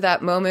always fear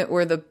that moment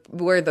where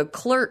the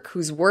clerk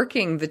who's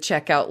working the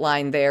checkout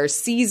line there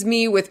sees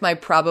me with my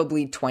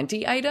probably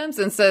 20 items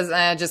and says,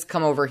 just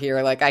come over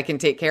here. Like, I can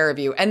take care of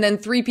you. And then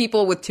 3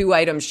 people with 2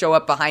 items show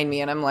up behind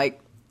me and I'm like,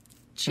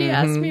 she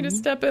asked me to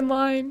step in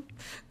line.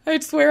 I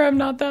swear I'm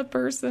not that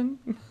person.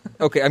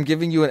 Okay, I'm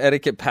giving you an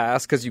etiquette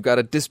pass because you got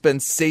a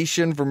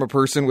dispensation from a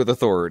person with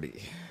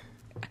authority.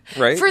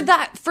 Right? For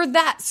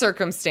that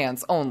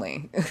circumstance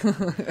only.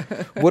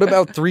 What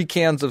about 3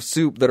 cans of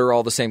soup that are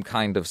all the same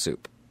kind of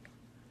soup?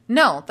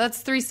 No,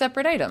 that's 3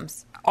 separate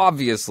items.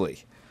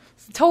 Obviously.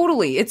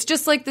 Totally. It's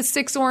just like the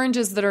 6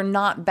 oranges that are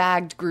not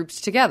bagged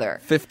grouped together.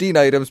 15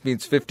 items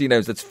means 15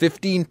 items. That's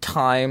 15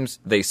 times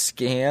they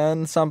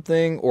scan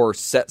something or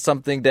set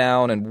something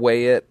down and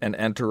weigh it and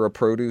enter a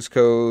produce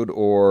code,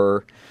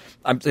 or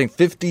I'm saying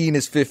 15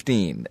 is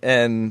 15.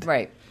 And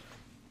right.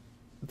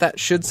 That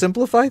should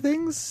simplify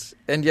things,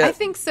 and yet I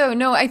think so.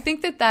 No, I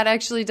think that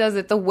actually does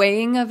it, the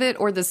weighing of it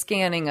or the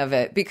scanning of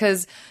it,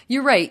 because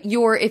you're right.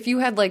 If you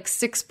had like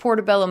 6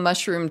 portobello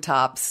mushroom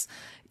tops,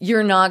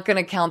 you're not going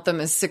to count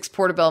them as 6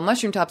 portobello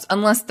mushroom tops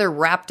unless they're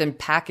wrapped and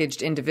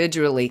packaged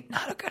individually.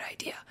 Not a good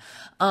idea.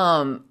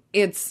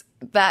 It's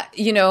that,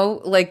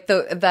 like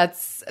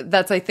that's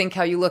I think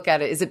how you look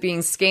at it. Is it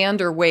being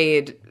scanned or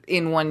weighed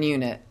in one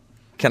unit?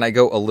 Can I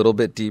go a little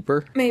bit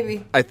deeper?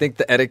 Maybe. I think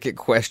the etiquette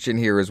question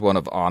here is one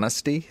of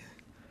honesty.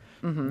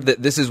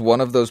 This is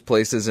one of those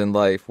places in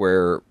life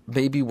where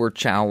maybe we're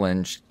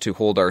challenged to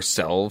hold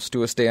ourselves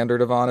to a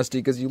standard of honesty,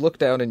 because you look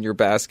down in your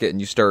basket and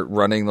you start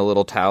running the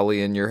little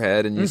tally in your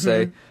head and you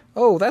say,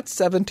 oh, that's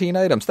 17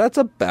 items. That's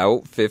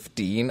about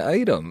 15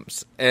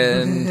 items.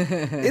 And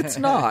it's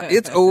not.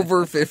 It's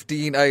over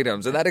 15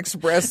 items. And that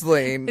express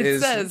lane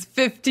It says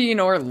 15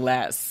 or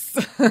less.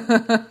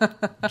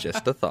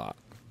 just a thought.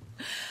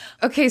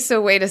 Okay, so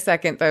wait a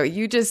second, though.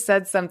 You just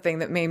said something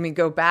that made me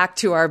go back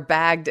to our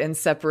bagged and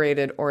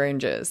separated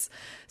oranges.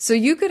 So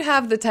you could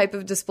have the type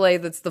of display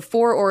that's the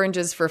 4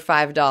 oranges for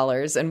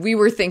 $5, and we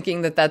were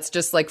thinking that that's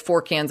just like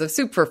 4 cans of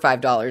soup for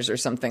 $5 or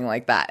something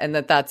like that, and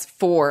that's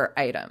 4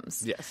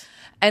 items. Yes.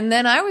 And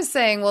then I was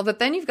saying, well, but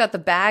then you've got the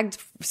bagged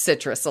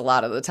citrus a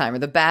lot of the time, or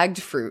the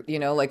bagged fruit,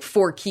 like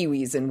 4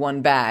 kiwis in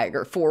one bag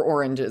or 4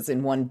 oranges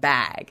in one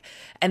bag.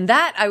 And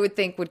that I would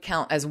think would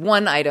count as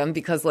 1 item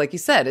because, like you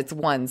said, it's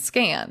 1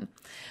 scan.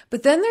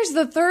 But then there's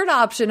the third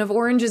option of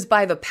oranges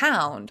by the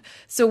pound.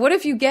 So what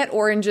if you get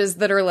oranges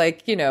that are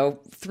like,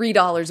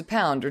 $3 a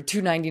pound or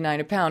 $2.99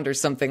 a pound or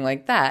something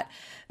like that?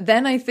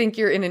 Then I think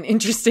you're in an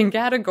interesting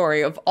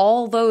category of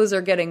all those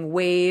are getting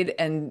weighed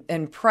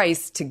and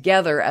priced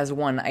together as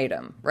 1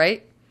 item,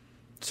 right?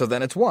 So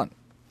then it's 1.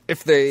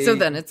 So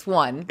then it's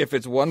 1. If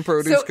it's 1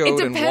 produce code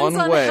in one way. So it depends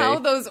on how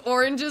those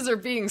oranges are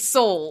being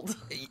sold.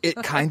 It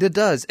kind of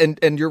does.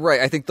 And you're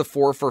right. I think the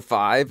 4 for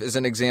 $5 is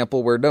an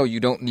example where, no, you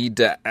don't need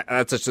to.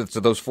 So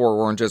those 4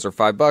 oranges are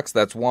 $5.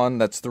 That's 1.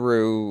 That's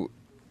through.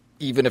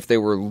 Even if they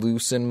were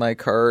loose in my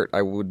cart,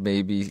 I would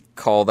maybe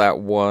call that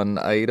 1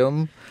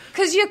 item.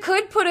 Because you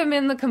could put them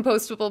in the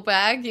compostable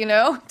bag,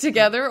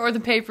 together, or the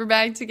paper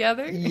bag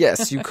together.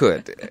 Yes, you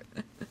could.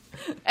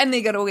 And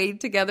they get weighed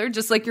together,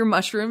 just like your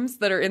mushrooms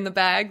that are in the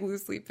bag,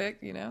 loosely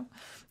picked,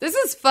 This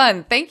is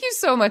fun. Thank you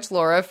so much,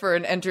 Laura, for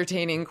an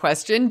entertaining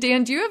question.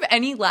 Dan, do you have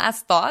any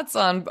last thoughts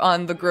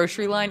on the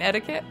grocery line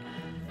etiquette?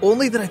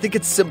 Only that I think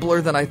it's simpler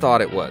than I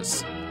thought it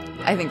was.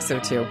 I think so,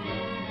 too.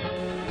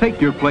 Take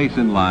your place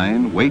in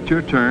line, wait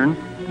your turn,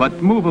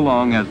 but move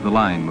along as the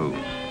line moves.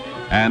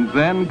 And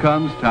then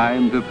comes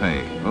time to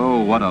pay.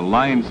 Oh, what a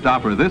line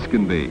stopper this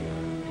can be.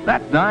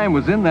 That dime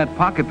was in that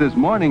pocket this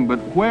morning, but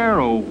where,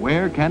 oh,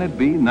 where can it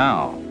be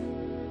now?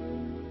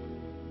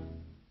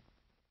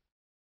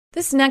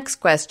 This next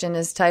question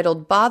is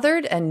titled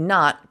Bothered and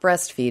Not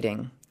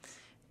Breastfeeding.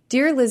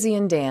 Dear Lizzie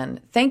and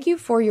Dan, thank you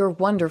for your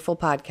wonderful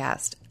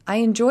podcast. I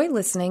enjoy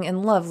listening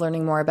and love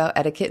learning more about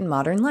etiquette in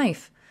modern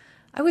life.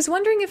 I was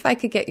wondering if I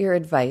could get your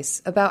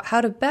advice about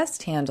how to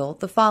best handle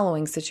the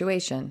following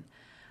situation.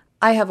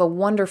 I have a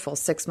wonderful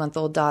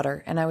 6-month-old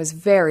daughter, and I was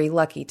very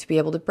lucky to be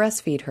able to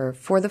breastfeed her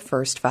for the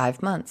first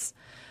 5 months.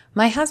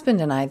 My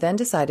husband and I then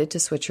decided to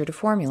switch her to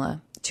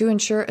formula to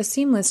ensure a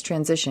seamless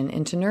transition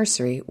into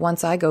nursery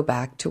once I go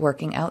back to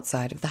working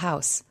outside of the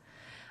house.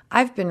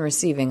 I've been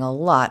receiving a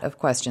lot of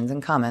questions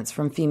and comments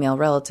from female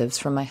relatives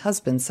from my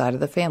husband's side of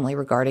the family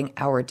regarding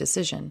our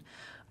decision.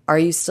 Are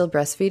you still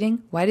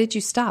breastfeeding? Why did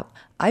you stop?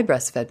 I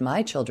breastfed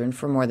my children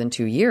for more than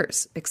 2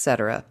 years,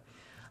 etc.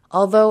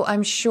 Although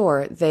I'm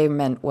sure they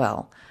meant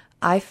well,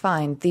 I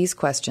find these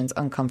questions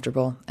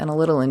uncomfortable and a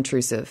little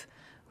intrusive.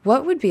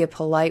 What would be a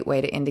polite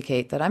way to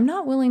indicate that I'm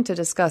not willing to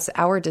discuss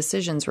our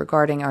decisions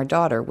regarding our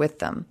daughter with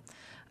them?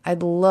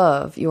 I'd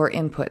love your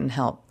input and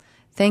help.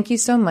 Thank you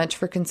so much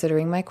for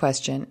considering my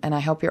question, and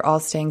I hope you're all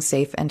staying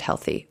safe and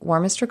healthy.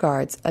 Warmest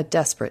regards, a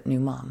desperate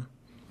new mom.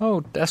 Oh,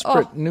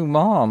 desperate new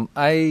mom.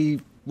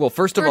 Well,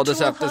 first of all,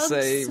 just have to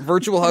say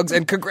virtual hugs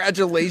and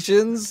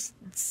congratulations.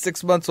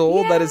 6 months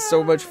old. Yeah. That is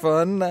so much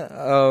fun.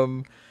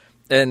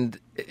 And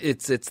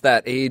it's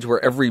that age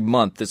where every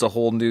month is a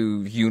whole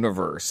new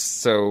universe.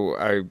 So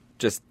I'm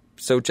just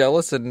so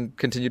jealous and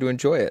continue to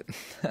enjoy it.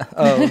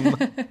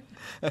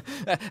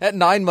 At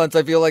 9 months,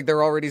 I feel like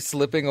they're already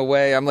slipping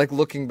away. I'm like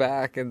looking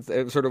back and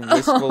sort of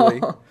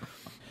wistfully.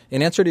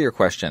 In answer to your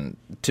question,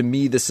 to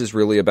me, this is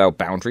really about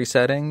boundary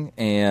setting,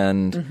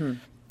 and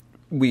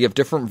we have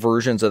different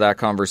versions of that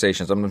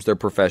conversation. Sometimes they're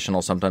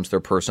professional, sometimes they're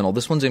personal.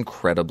 This one's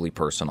incredibly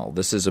personal.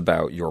 This is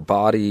about your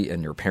body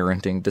and your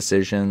parenting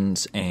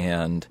decisions,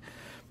 and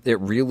it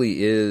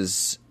really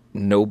is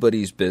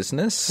nobody's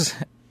business.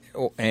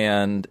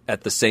 And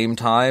at the same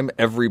time,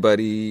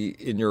 everybody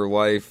in your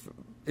life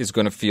is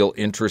going to feel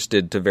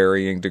interested to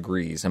varying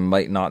degrees and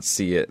might not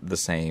see it the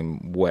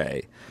same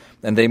way.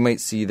 And they might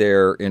see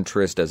their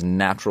interest as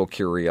natural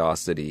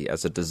curiosity,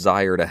 as a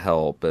desire to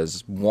help,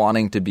 as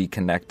wanting to be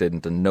connected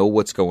and to know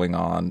what's going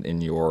on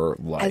in your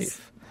life. As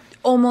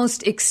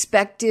almost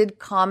expected,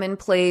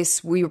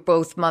 commonplace, we're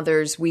both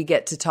mothers, we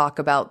get to talk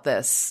about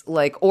this.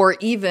 Or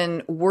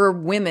even we're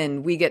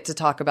women, we get to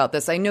talk about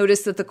this. I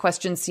noticed that the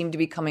questions seem to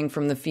be coming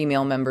from the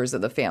female members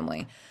of the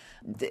family.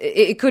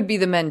 It could be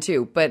the men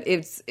too, but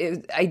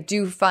I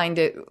do find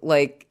it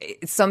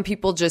some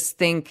people just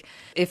think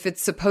if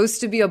it's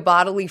supposed to be a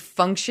bodily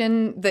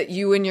function that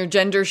you and your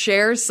gender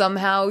share,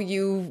 somehow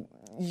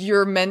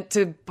you're meant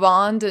to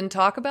bond and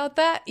talk about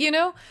that,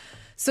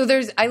 So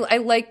I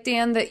like,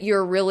 Dan, that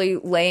you're really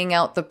laying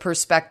out the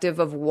perspective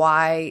of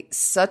why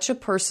such a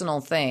personal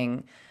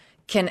thing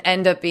can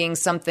end up being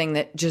something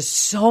that just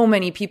so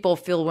many people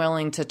feel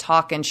willing to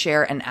talk and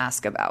share and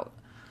ask about.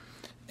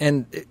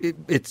 And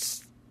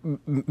it's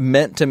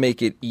meant to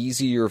make it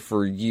easier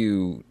for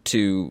you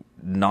to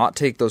not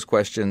take those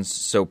questions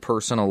so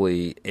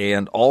personally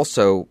and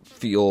also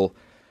feel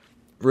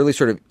really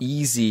sort of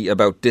easy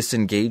about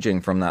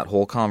disengaging from that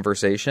whole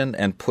conversation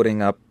and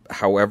putting up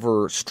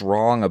however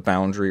strong a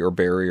boundary or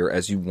barrier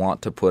as you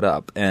want to put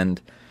up.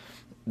 And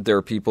there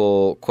are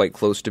people quite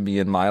close to me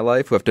in my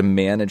life who have to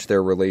manage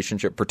their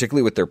relationship,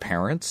 particularly with their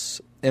parents,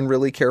 in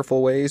really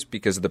careful ways,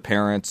 because the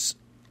parents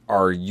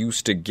are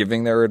used to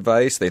giving their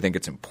advice. They think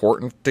it's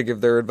important to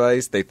give their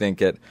advice. They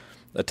think at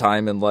a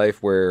time in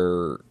life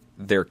where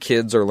their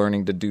kids are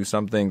learning to do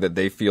something that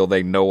they feel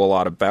they know a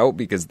lot about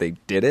because they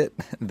did it,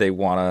 they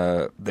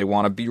want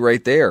to be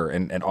right there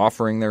and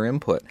offering their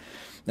input.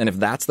 And if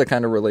that's the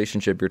kind of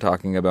relationship you're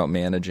talking about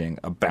managing,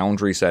 a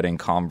boundary setting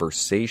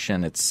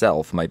conversation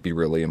itself might be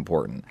really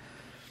important.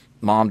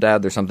 Mom,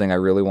 Dad, there's something I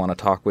really want to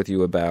talk with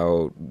you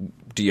about.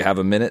 Do you have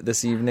a minute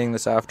this evening,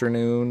 this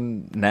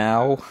afternoon,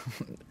 now?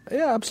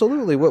 Yeah,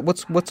 absolutely.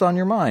 What's on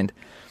your mind?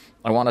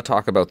 I want to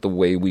talk about the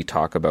way we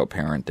talk about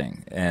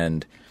parenting.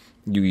 And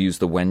you use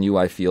the when you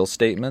I feel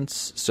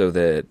statements so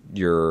that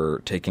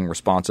you're taking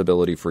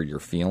responsibility for your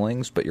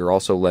feelings, but you're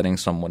also letting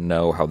someone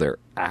know how their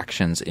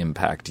actions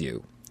impact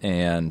you.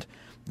 And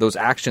those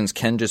actions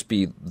can just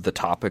be the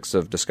topics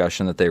of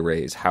discussion that they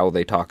raise, how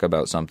they talk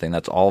about something.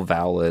 That's all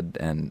valid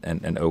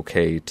and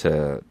okay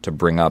to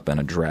bring up and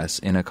address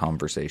in a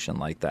conversation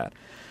like that.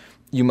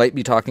 You might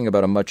be talking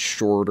about a much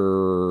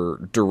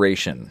shorter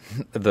duration.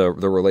 The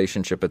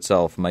relationship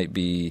itself might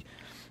be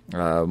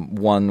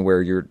one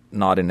where you're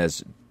not in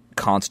as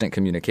constant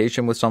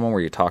communication with someone,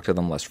 where you talk to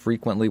them less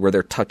frequently, where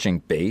they're touching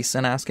base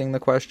and asking the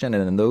question.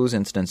 And in those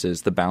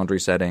instances, the boundary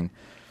setting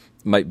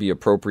might be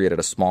appropriate at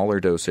a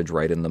smaller dosage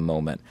right in the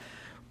moment.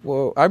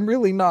 Well, I'm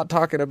really not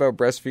talking about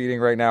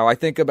breastfeeding right now. I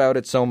think about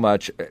it so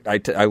much.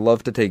 I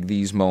love to take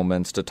these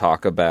moments to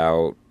talk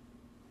about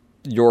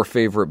your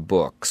favorite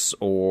books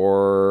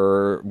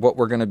or what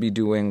we're going to be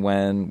doing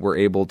when we're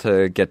able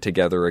to get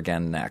together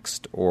again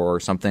next, or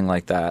something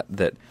like that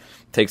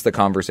takes the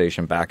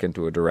conversation back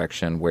into a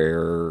direction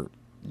where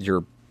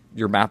you're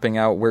mapping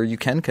out where you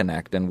can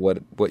connect and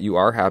what you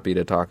are happy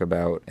to talk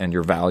about, and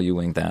you're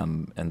valuing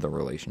them and the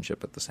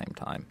relationship at the same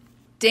time.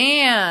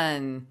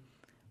 Dan,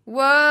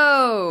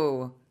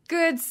 whoa,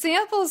 good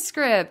sample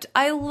script.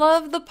 I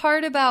love the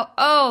part about,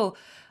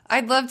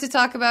 I'd love to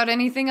talk about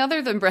anything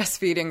other than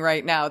breastfeeding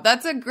right now.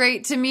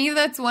 To me,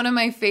 that's one of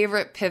my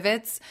favorite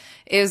pivots,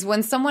 is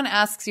when someone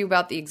asks you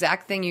about the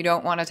exact thing you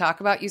don't want to talk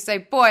about, you say,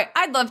 boy,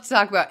 I'd love to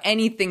talk about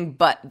anything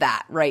but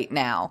that right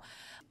now.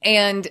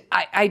 And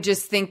I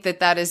just think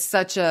that is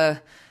such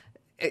a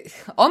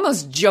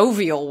almost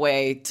jovial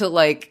way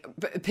to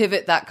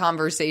pivot that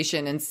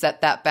conversation and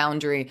set that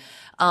boundary.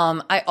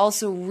 I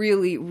also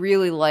really,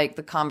 really like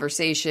the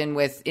conversation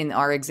with, in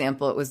our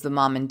example, it was the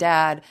mom and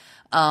dad,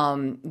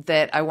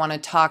 that I want to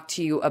talk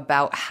to you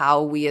about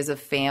how we as a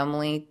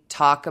family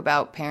talk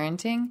about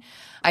parenting.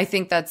 I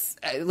think that's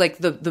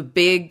the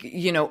big,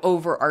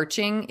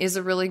 overarching is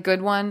a really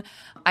good one.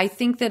 I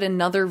think that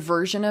another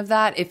version of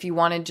that, if you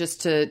wanted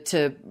just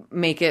to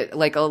make it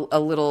like a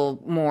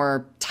little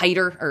more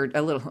tighter, or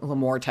a little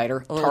more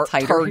tighter, a little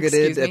tighter,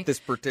 targeted at this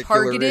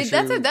particular issue.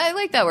 I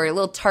like that word, a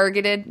little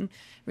targeted,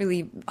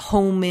 really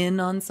home in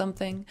on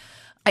something.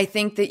 I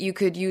think that you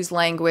could use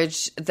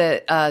language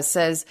that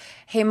says,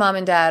 hey, mom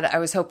and dad, I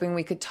was hoping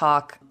we could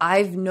talk.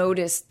 I've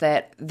noticed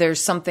that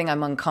there's something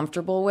I'm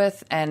uncomfortable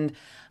with, and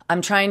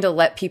I'm trying to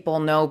let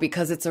people know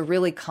because it's a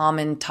really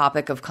common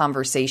topic of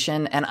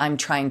conversation, and I'm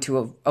trying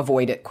to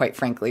avoid it, quite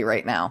frankly,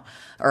 right now.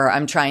 Or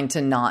I'm trying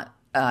to not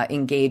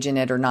engage in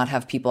it, or not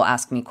have people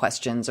ask me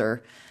questions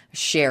or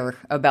share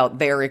about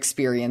their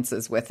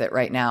experiences with it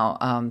right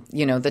now.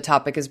 The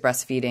topic is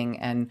breastfeeding,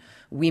 and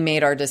we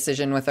made our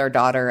decision with our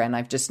daughter, and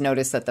I've just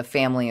noticed that the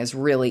family is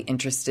really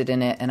interested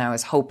in it, and I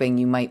was hoping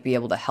you might be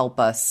able to help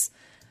us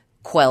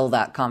quell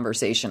that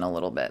conversation a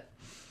little bit.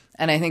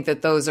 And I think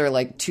that those are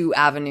like two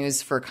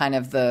avenues for kind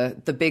of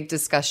the big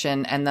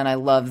discussion. And then I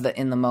love the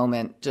in the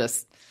moment,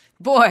 just,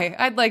 boy,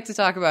 I'd like to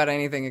talk about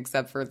anything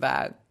except for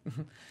that.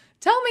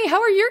 Tell me,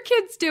 how are your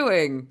kids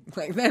doing?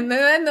 Then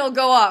they'll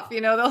go off,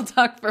 they'll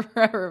talk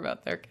forever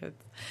about their kids.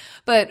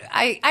 But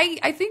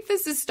I think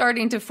this is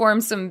starting to form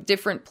some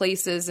different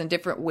places and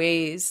different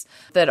ways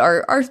that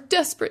our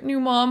desperate new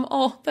mom,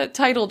 that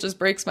title just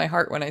breaks my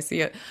heart when I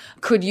see it,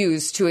 could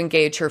use to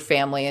engage her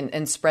family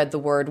and spread the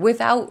word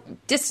without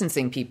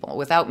distancing people,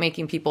 without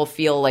making people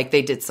feel like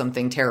they did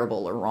something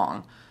terrible or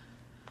wrong.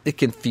 It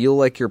can feel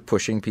like you're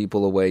pushing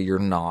people away. You're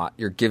not.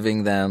 You're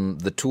giving them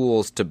the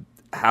tools to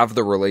have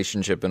the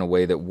relationship in a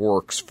way that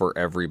works for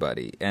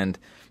everybody. And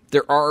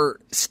there are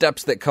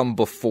steps that come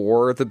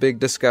before the big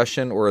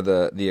discussion or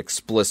the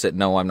explicit,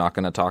 no, I'm not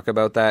going to talk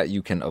about that.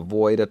 You can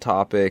avoid a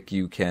topic.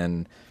 You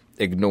can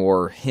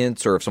ignore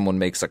hints, or if someone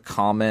makes a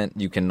comment,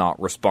 you can not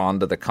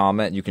respond to the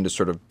comment. You can just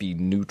sort of be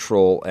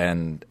neutral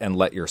and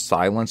let your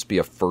silence be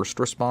a first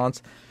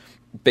response.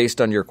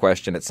 based on your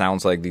question, it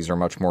sounds like these are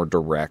much more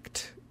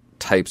direct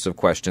types of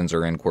questions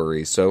or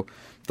inquiries. So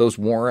those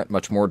warrant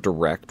much more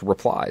direct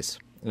replies.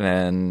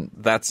 And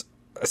that's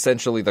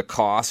essentially the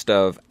cost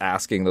of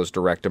asking those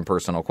direct and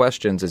personal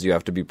questions, is you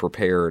have to be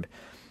prepared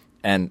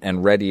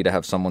and ready to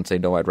have someone say,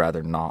 no, I'd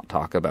rather not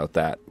talk about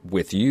that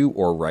with you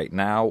or right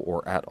now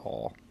or at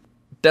all.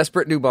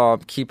 Desperate New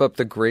Mom, keep up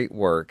the great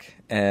work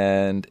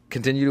and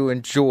continue to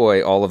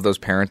enjoy all of those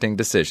parenting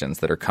decisions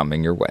that are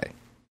coming your way.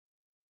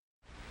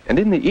 And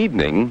in the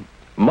evening,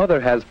 Mother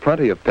has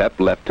plenty of pep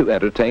left to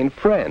entertain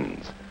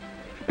friends.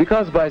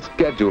 Because by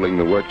scheduling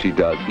the work she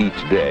does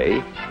each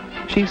day,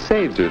 she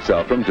saves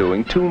herself from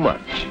doing too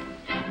much.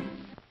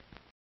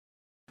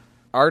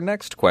 Our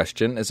next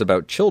question is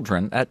about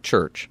children at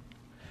church.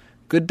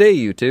 Good day,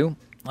 you two.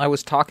 I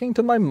was talking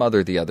to my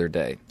mother the other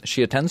day.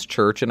 She attends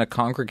church in a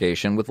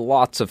congregation with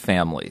lots of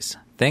families.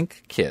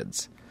 Think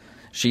kids.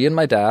 She and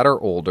my dad are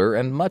older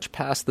and much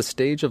past the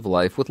stage of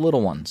life with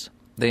little ones.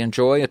 They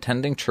enjoy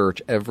attending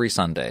church every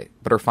Sunday,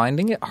 but are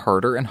finding it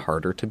harder and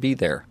harder to be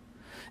there.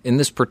 In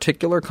this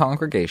particular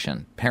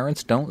congregation,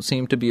 parents don't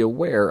seem to be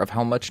aware of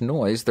how much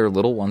noise their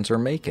little ones are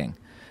making,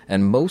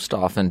 and most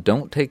often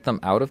don't take them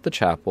out of the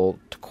chapel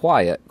to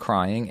quiet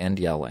crying and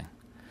yelling.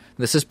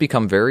 This has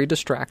become very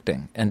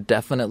distracting and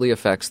definitely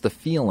affects the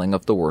feeling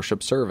of the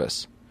worship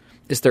service.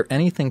 Is there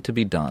anything to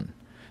be done?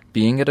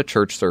 Being at a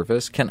church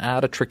service can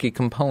add a tricky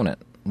component.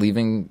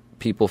 Leaving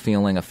people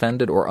feeling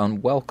offended or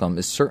unwelcome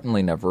is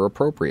certainly never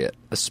appropriate,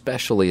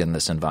 especially in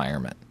this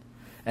environment.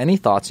 Any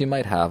thoughts you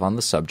might have on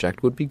the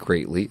subject would be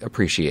greatly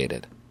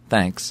appreciated.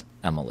 Thanks,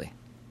 Emily.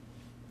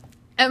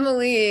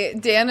 Emily,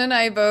 Dan and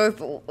I both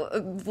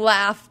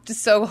laughed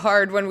so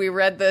hard when we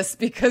read this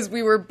because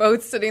we were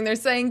both sitting there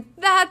saying,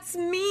 that's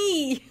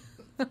me.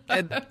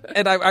 and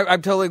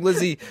I'm telling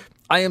Lizzie,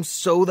 I am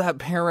so that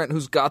parent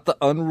who's got the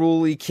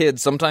unruly kid,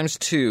 sometimes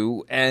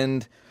two,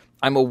 and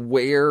I'm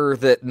aware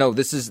that, no,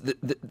 this is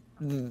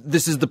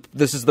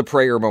the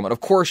prayer moment. Of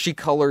course, she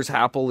colors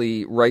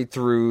happily right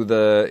through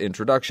the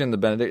introduction, the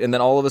benedict, and then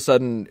all of a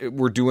sudden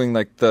we're doing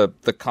like the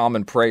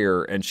common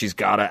prayer, and she's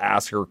got to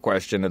ask her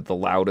question at the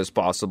loudest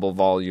possible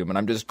volume, and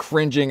I'm just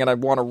cringing, and I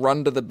want to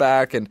run to the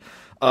back, and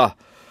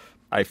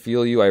I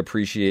feel you, I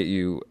appreciate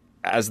you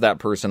as that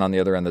person on the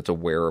other end that's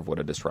aware of what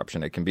a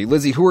disruption it can be.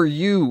 Lizzie, who are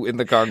you in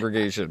the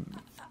congregation?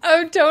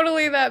 I'm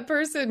totally that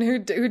person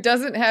who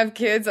doesn't have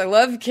kids. I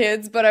love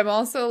kids, but I'm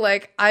also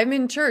like, I'm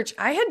in church.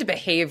 I had to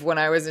behave when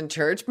I was in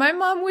church. My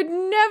mom would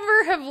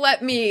never have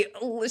let me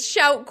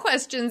shout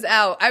questions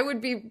out. I would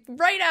be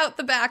right out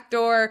the back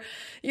door,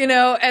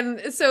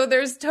 and so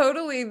there's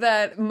totally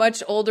that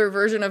much older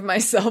version of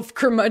myself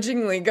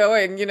curmudgeonly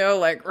going,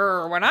 like,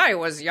 when I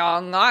was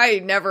young, I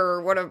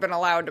never would have been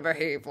allowed to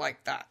behave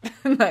like that,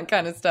 that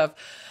kind of stuff.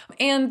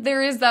 And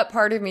there is that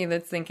part of me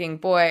that's thinking,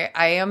 boy,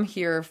 I am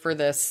here for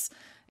this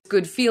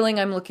good feeling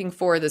I'm looking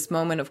for, this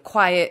moment of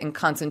quiet and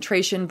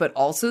concentration, but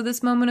also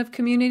this moment of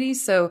community.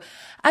 So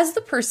as the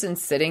person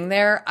sitting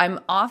there, I'm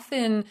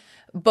often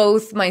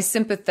both my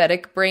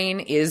sympathetic brain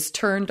is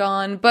turned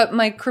on, but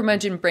my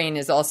curmudgeon brain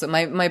is also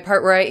my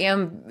part where I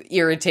am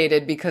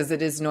irritated because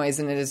it is noise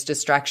and it is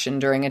distraction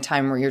during a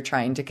time where you're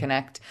trying to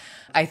connect.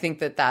 I think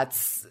that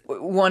that's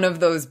one of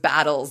those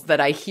battles that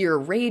I hear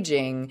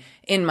raging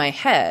in my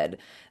head.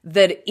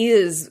 That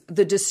is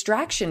the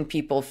distraction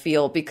people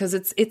feel, because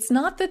it's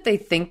not that they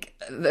think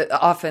that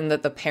often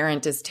that the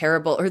parent is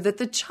terrible or that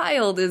the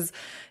child is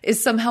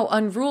somehow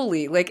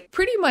unruly. Like,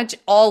 pretty much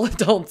all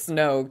adults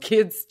know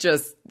kids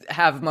just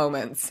have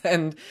moments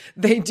and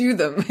they do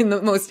them in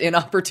the most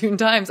inopportune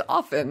times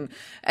often.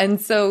 And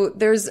so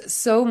there's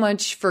so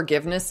much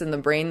forgiveness in the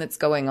brain that's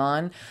going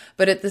on,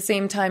 but at the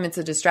same time, it's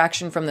a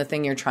distraction from the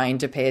thing you're trying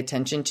to pay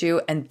attention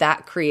to. And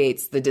that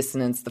creates the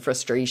dissonance, the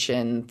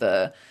frustration,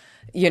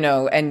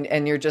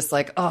 and you're just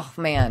like, oh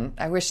man,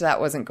 I wish that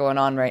wasn't going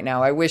on right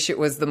now. I wish it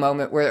was the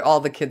moment where all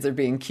the kids are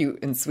being cute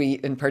and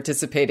sweet and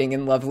participating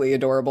in lovely,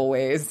 adorable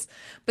ways.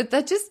 But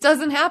that just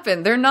doesn't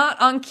happen. They're not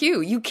on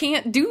cue. You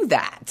can't do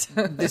that.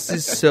 This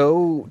is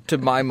so, to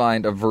my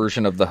mind, a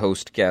version of the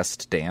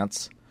host-guest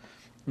dance.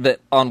 That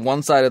on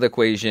one side of the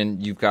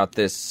equation, you've got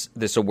this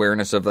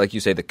awareness of, like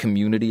you say, the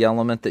community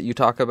element that you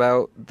talk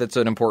about. That's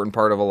an important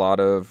part of a lot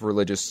of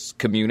religious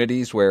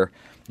communities where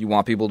you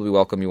want people to be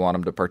welcome, you want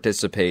them to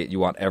participate, you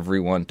want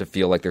everyone to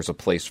feel like there's a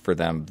place for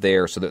them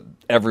there so that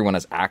everyone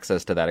has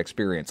access to that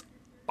experience.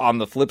 On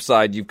the flip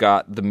side, you've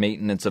got the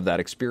maintenance of that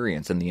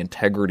experience and the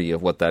integrity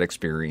of what that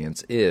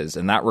experience is.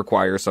 And that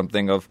requires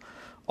something of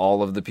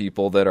all of the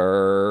people that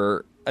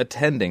are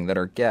attending, that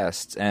are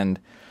guests. And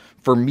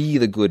for me,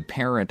 the good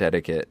parent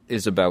etiquette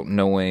is about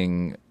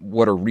knowing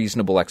what are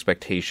reasonable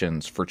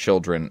expectations for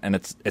children. And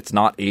it's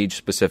not age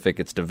specific,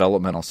 it's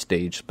developmental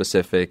stage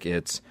specific.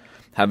 It's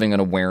having an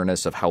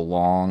awareness of how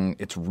long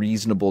it's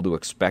reasonable to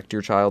expect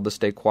your child to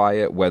stay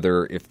quiet,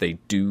 whether if they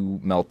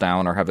do melt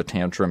down or have a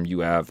tantrum,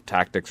 you have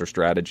tactics or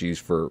strategies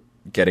for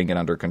getting it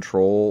under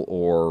control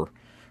or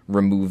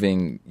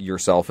removing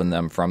yourself and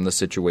them from the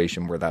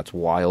situation where that's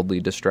wildly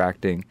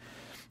distracting.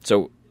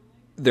 So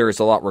there is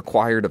a lot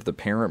required of the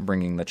parent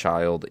bringing the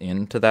child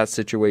into that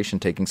situation,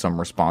 taking some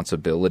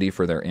responsibility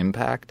for their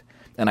impact.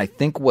 And I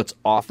think what's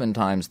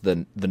oftentimes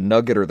the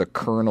nugget or the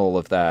kernel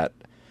of that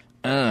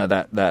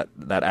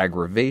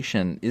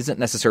aggravation isn't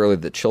necessarily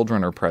that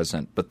children are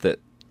present, but that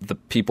the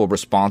people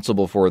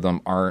responsible for them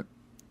aren't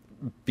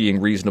being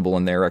reasonable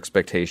in their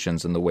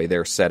expectations and the way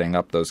they're setting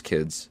up those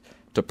kids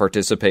to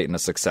participate in a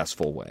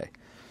successful way.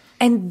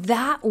 And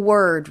that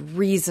word,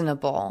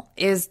 reasonable,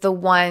 is the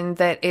one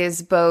that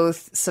is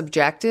both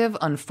subjective,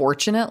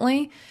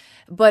 unfortunately,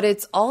 but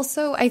it's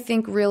also, I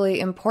think, really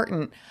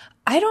important.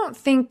 I don't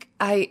think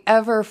I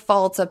ever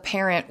fault a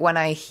parent when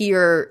I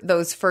hear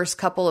those first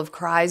couple of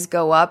cries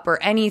go up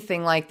or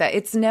anything like that.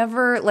 It's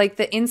never like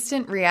the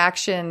instant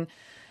reaction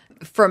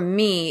from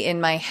me in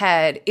my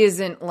head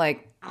isn't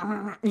like,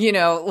 you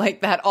know, like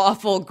that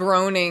awful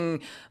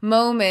groaning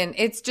moment.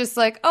 It's just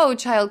like, oh,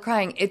 child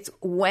crying. It's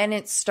when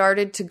it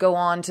started to go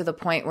on to the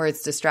point where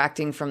it's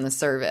distracting from the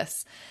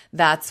service.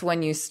 That's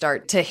when you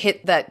start to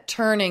hit that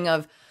turning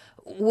of,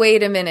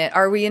 wait a minute,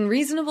 are we in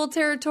reasonable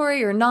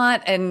territory or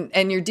not?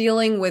 And you're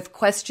dealing with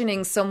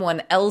questioning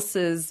someone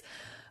else's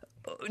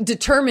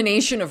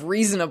determination of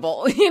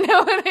reasonable, you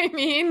know what I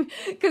mean?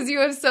 Because you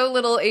have so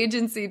little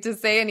agency to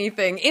say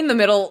anything in the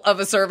middle of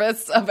a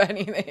service of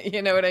anything,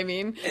 you know what I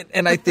mean?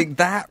 And I think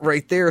that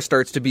right there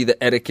starts to be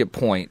the etiquette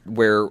point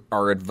where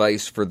our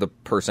advice for the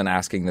person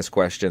asking this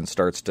question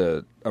starts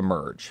to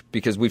emerge.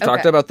 Because we've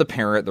talked about the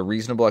parent, the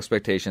reasonable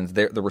expectations,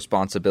 the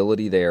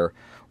responsibility there.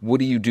 What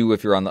do you do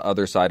if you're on the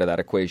other side of that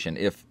equation?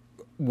 If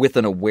with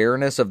an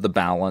awareness of the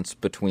balance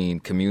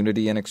between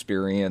community and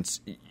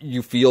experience,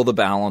 you feel the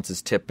balance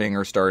is tipping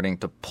or starting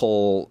to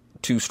pull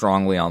too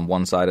strongly on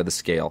one side of the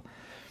scale,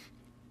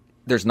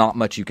 there's not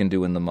much you can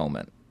do in the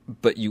moment.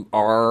 But you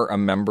are a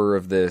member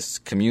of this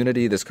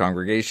community, this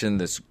congregation,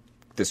 this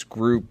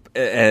group,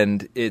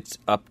 and it's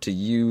up to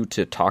you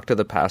to talk to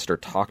the pastor,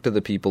 talk to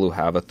the people who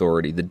have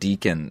authority, the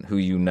deacon who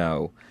you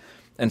know,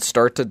 and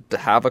start to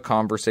have a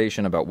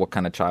conversation about what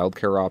kind of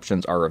childcare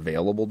options are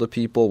available to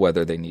people,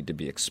 whether they need to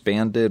be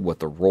expanded, what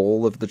the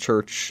role of the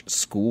church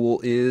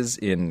school is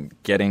in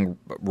getting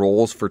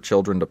roles for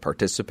children to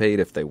participate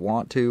if they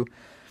want to,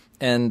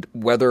 and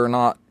whether or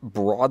not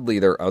broadly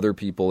there are other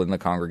people in the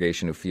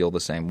congregation who feel the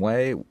same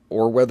way,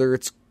 or whether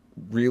it's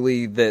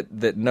really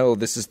that no,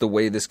 this is the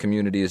way this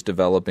community is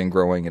developing,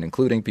 growing, and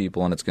including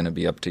people, and it's going to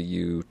be up to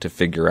you to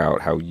figure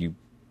out how you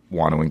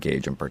want to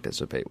engage and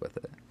participate with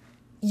it.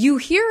 You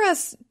hear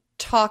us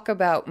talk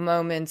about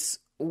moments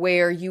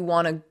where you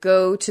want to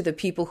go to the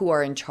people who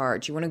are in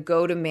charge. You want to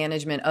go to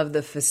management of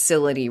the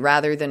facility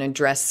rather than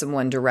address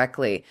someone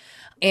directly.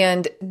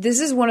 And this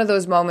is one of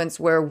those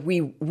moments where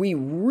we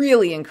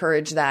really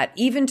encourage that,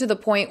 even to the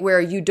point where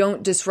you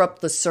don't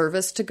disrupt the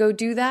service to go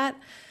do that.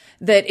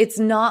 That it's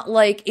not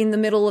like in the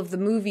middle of the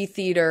movie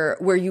theater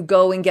where you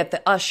go and get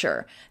the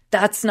usher.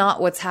 That's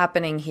not what's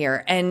happening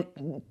here. And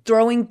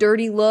throwing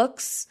dirty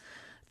looks,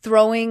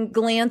 throwing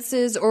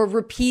glances, or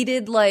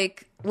repeated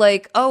like,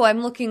 oh,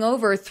 I'm looking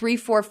over 3,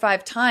 4,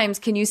 5 times.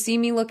 Can you see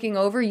me looking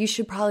over? You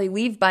should probably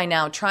leave by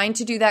now. Trying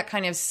to do that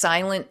kind of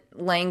silent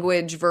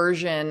language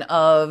version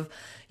of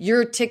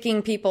you're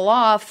ticking people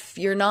off.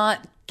 You're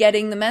not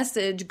getting the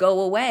message, go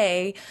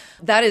away.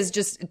 That is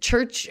just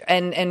church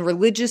and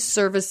religious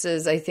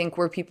services, I think,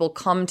 where people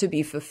come to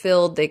be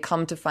fulfilled. They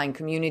come to find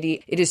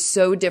community. It is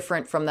so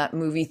different from that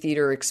movie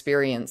theater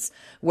experience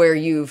where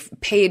you've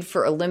paid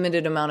for a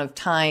limited amount of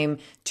time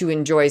to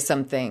enjoy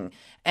something.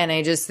 And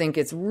I just think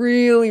it's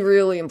really,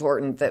 really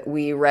important that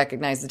we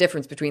recognize the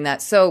difference between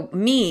that. So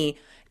me,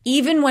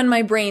 even when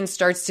my brain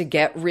starts to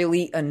get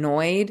really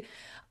annoyed,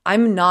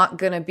 I'm not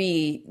going to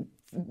be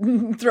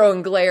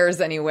throwing glares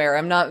anywhere.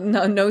 I'm not,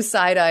 no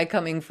side eye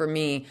coming for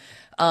me.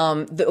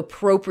 The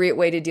appropriate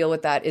way to deal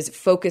with that is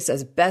focus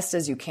as best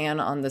as you can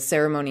on the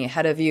ceremony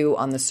ahead of you,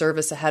 on the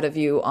service ahead of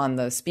you, on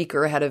the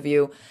speaker ahead of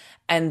you.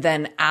 And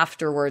then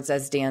afterwards,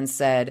 as Dan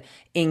said,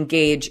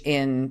 engage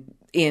in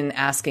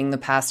asking the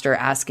pastor,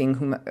 asking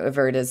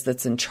whomever it is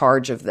that's in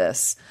charge of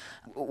this,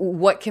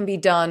 what can be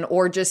done,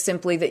 or just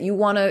simply that you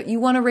want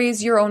to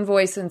raise your own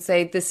voice and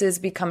say, this is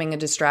becoming a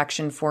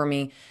distraction for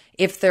me.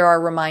 If there are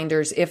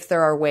reminders, if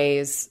there are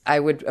ways, I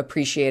would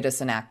appreciate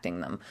us enacting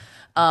them.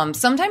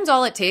 Sometimes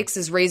all it takes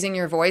is raising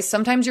your voice.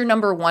 Sometimes you're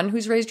number 1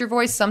 who's raised your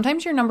voice.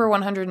 Sometimes you're number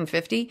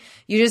 150.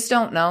 You just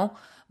don't know.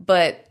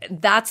 But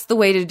that's the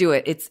way to do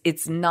it.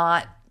 It's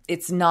not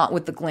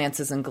with the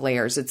glances and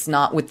glares. It's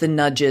not with the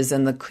nudges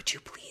and the could you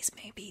please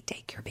maybe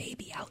take your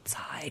baby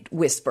outside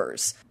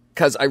whispers.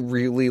 Because I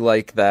really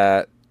like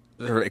that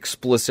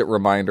explicit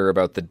reminder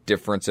about the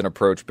difference in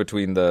approach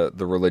between the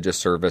religious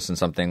service and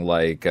something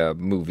like a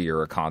movie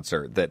or a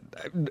concert.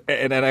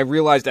 And I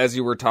realized as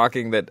you were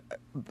talking that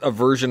a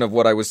version of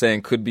what I was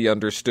saying could be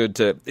understood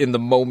to, in the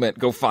moment,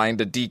 go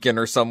find a deacon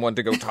or someone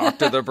to go talk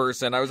to the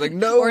person. I was like,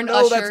 no,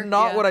 usher, that's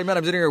not what I meant.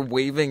 I'm sitting here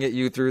waving at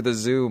you through the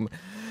Zoom.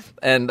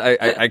 And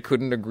I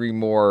couldn't agree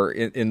more.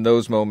 In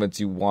those moments,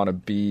 you want to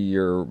be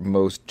your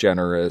most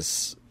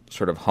generous,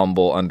 sort of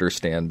humble,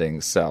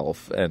 understanding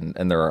self,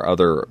 and there are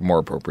other more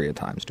appropriate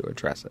times to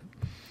address it.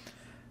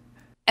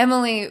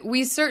 Emily,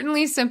 we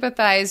certainly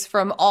sympathize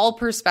from all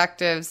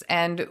perspectives,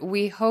 and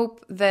we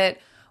hope that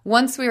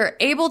once we are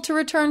able to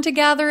return to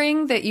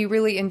gathering, that you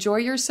really enjoy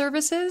your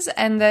services,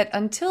 and that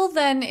until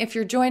then, if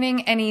you're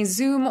joining any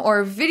Zoom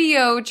or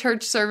video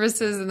church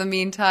services in the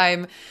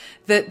meantime,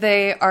 that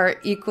they are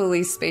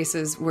equally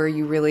spaces where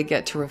you really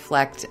get to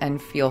reflect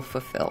and feel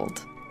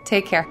fulfilled.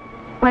 Take care.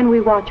 When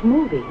we watch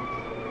movies,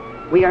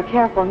 we are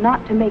careful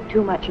not to make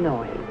too much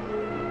noise.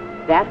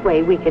 That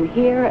way we can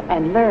hear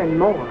and learn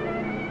more.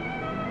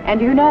 And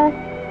you know,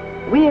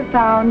 we have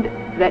found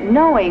that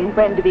knowing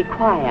when to be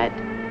quiet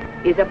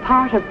is a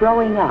part of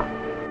growing up.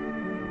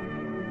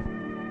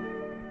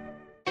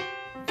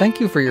 Thank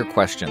you for your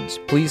questions.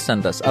 Please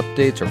send us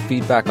updates or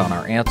feedback on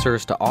our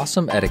answers to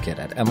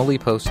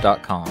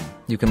awesomeetiquette@emilypost.com.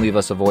 You can leave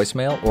us a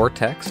voicemail or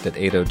text at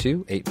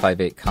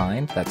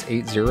 802-858-KIND. That's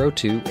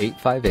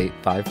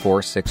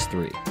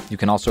 802-858-5463. You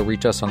can also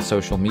reach us on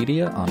social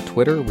media. On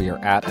Twitter, we are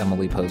at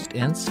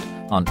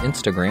 @EmilyPostInst. On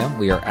Instagram,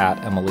 we are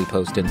at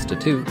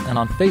 @EmilyPostInstitute. And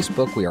on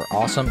Facebook, we are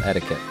Awesome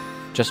Etiquette.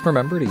 Just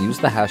remember to use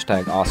the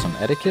hashtag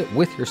 #AwesomeEtiquette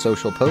with your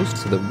social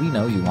posts so that we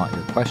know you want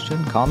your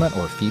question, comment,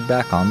 or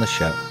feedback on the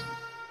show.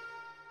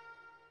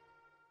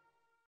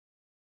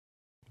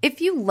 If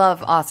you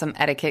love Awesome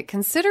Etiquette,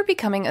 consider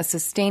becoming a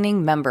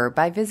sustaining member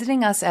by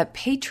visiting us at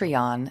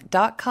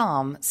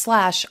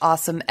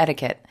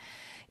patreon.com/awesomeetiquette.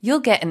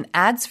 You'll get an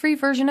ads-free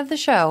version of the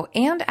show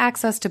and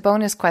access to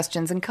bonus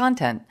questions and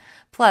content.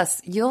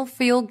 Plus, you'll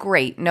feel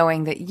great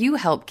knowing that you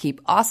help keep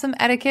Awesome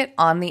Etiquette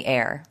on the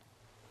air.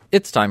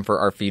 It's time for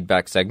our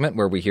feedback segment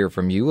where we hear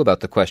from you about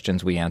the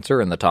questions we answer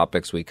and the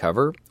topics we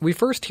cover. We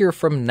first hear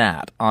from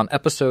Nat on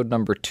episode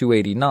number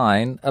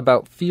 289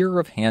 about fear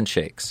of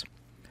handshakes.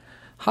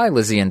 Hi,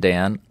 Lizzie and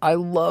Dan. I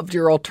loved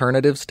your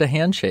alternatives to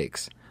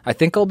handshakes. I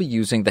think I'll be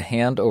using the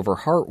hand over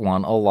heart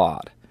one a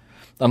lot.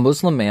 A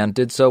Muslim man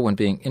did so when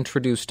being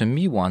introduced to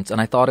me once, and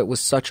I thought it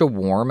was such a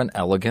warm and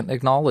elegant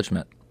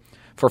acknowledgement.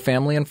 For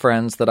family and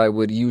friends that I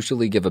would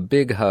usually give a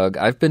big hug,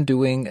 I've been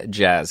doing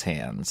jazz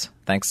hands.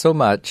 Thanks so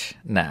much,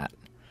 Nat.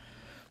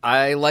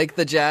 I like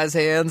the jazz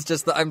hands,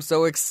 just that I'm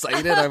so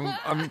excited.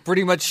 I'm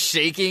pretty much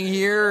shaking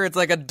here. It's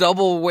like a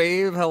double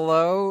wave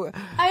hello.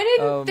 I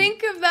didn't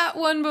think of that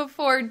one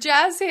before.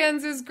 Jazz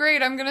hands is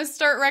great. I'm going to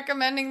start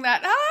recommending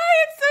that.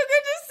 Hi, it's so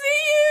good to see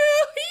you.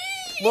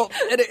 Well,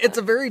 it's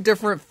a very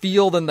different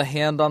feel than the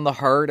hand on the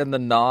heart and the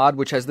nod,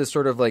 which has this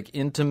sort of like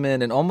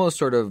intimate and almost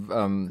sort of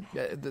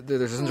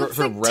there's some sort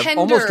of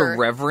almost a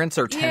reverence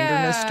or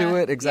tenderness to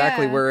it.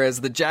 Exactly. Yeah.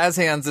 Whereas the jazz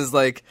hands is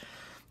like,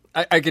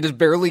 I can just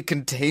barely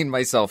contain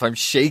myself. I'm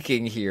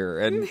shaking here,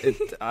 and it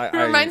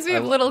reminds me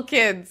of little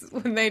kids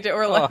when they do,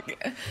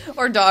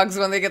 or dogs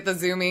when they get the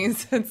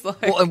zoomies. It's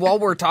like, well, and while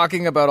we're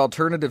talking about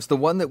alternatives, the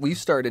one that we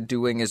started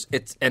doing is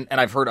and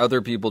I've heard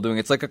other people doing.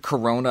 It's like a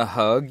Corona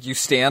hug. You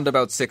stand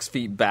about 6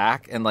 feet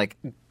back and like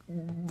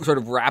sort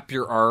of wrap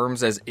your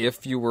arms as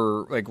if you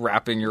were like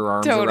wrapping your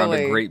arms around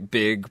a great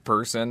big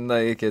person.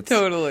 Like it's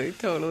totally.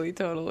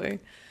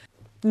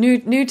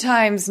 New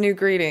times, new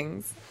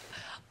greetings.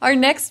 Our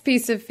next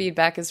piece of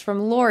feedback is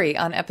from Lori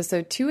on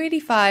episode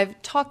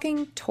 285,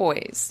 Talking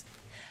Toys.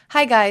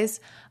 Hi, guys.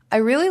 I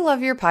really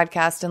love your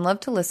podcast and love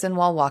to listen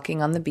while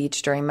walking on the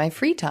beach during my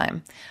free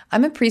time.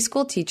 I'm a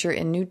preschool teacher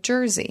in New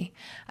Jersey.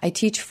 I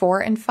teach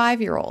 4- and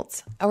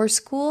 5-year-olds. Our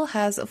school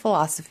has a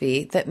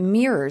philosophy that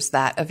mirrors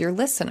that of your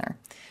listener.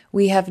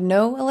 We have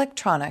no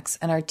electronics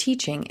and our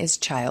teaching is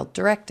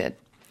child-directed.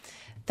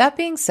 That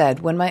being said,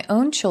 when my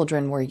own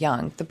children were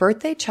young, the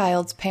birthday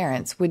child's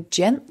parents would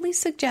gently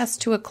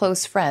suggest to a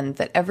close friend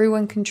that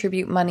everyone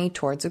contribute money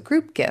towards a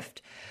group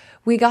gift.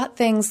 We got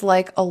things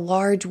like a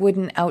large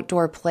wooden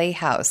outdoor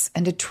playhouse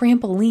and a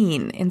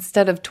trampoline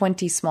instead of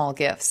 20 small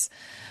gifts.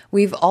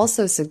 We've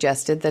also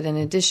suggested that in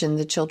addition,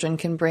 the children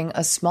can bring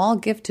a small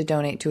gift to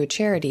donate to a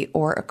charity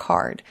or a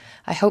card.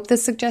 I hope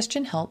this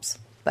suggestion helps.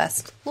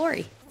 Best,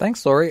 Lori.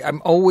 Thanks, Lori. I'm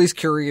always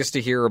curious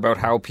to hear about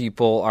how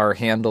people are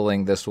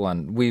handling this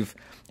one. We've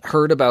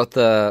heard about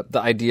the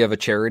idea of a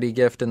charity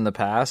gift in the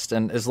past,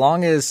 and as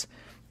long as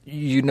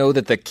you know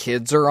that the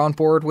kids are on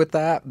board with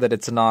that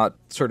it's not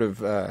sort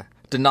of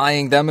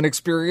denying them an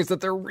experience that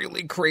they're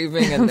really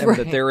craving and right.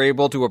 That they're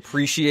able to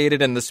appreciate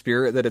it in the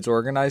spirit that it's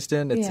organized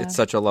in, it's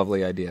such a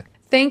lovely idea.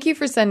 Thank you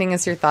for sending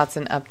us your thoughts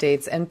and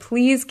updates, and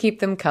please keep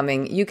them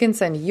coming. You can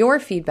send your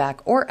feedback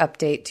or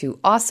update to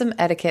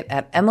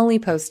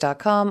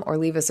awesomeetiquette@emilypost.com or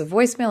leave us a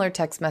voicemail or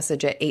text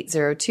message at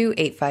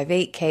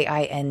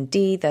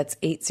 802-858-KIND. That's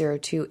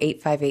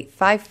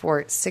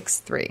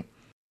 802-858-5463.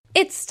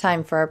 It's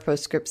time for our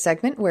postscript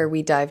segment where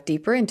we dive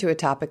deeper into a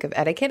topic of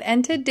etiquette,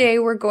 and today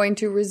we're going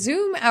to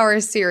resume our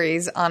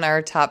series on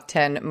our top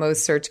 10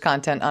 most searched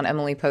content on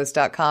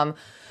emilypost.com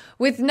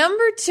with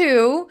number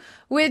 2,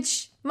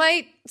 which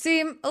might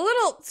seem a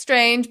little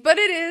strange, but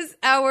it is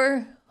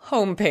our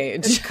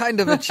homepage. It's kind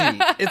of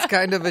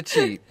a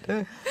cheat.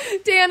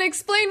 Dan,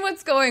 explain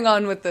what's going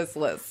on with this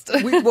list.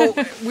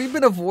 We've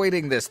been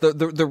avoiding this.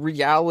 The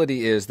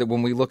reality is that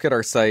when we look at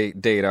our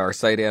site data, our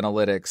site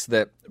analytics,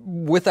 that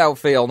without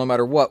fail, no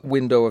matter what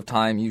window of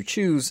time you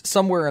choose,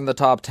 somewhere in the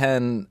top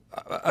 10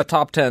 a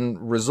top 10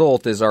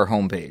 result is our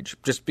homepage,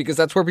 just because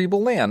that's where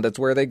people land. That's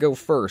where they go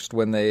first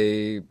when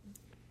they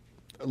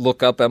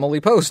look up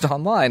Emily Post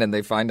online and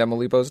they find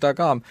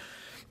emilypost.com.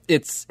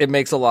 It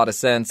makes a lot of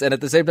sense. And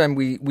at the same time,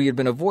 we had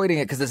been avoiding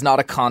it because it's not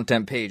a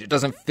content page. It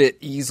doesn't fit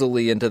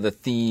easily into the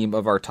theme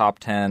of our top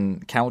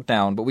 10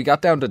 countdown. But we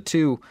got down to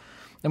 2,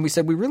 and we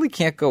said we really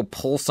can't go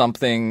pull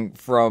something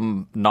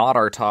from not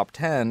our top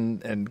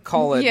 10 and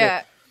call it.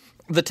 Yeah.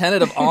 The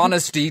tenet of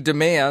honesty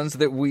demands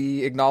that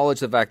we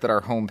acknowledge the fact that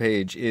our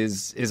homepage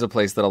is a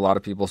place that a lot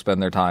of people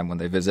spend their time when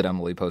they visit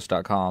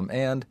emilypost.com.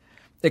 And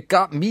it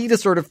got me to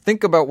sort of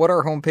think about what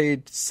our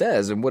homepage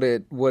says and what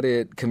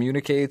it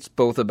communicates,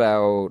 both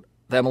about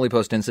the Emily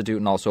Post Institute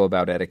and also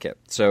about etiquette.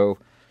 So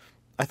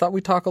I thought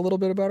we'd talk a little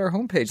bit about our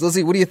homepage.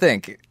 Lizzie, what do you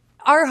think?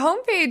 Our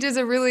homepage is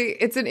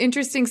it's an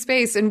interesting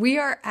space, and we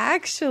are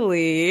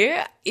actually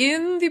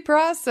in the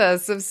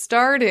process of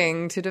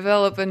starting to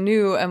develop a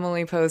new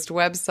Emily Post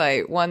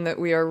website, one that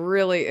we are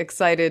really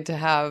excited to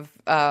have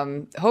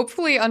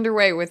hopefully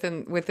underway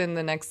within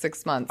the next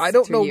 6 months. I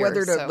don't know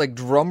whether to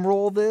drum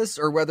roll this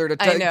or whether to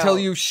tell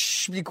you,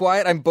 shh, be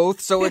quiet. I'm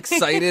both so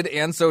excited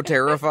and so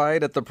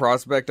terrified at the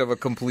prospect of a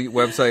complete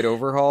website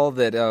overhaul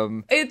that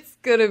it's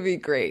going to be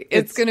great.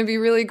 It's going to be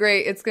really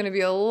great. It's going to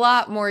be a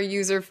lot more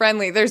user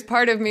friendly. There's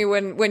part of me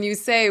when you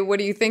say, what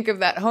do you think of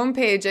that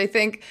homepage?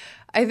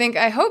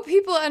 I hope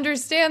people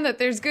understand that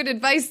there's good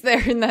advice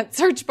there in that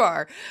search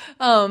bar.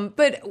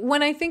 But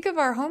when I think of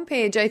our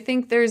homepage, I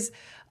think there's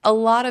a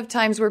lot of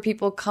times where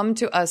people come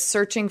to us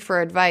searching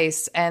for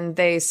advice and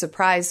they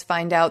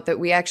find out that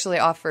we actually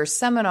offer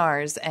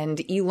seminars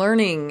and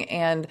e-learning,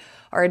 and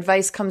our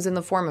advice comes in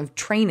the form of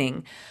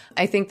training.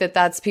 I think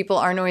that's people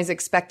aren't always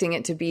expecting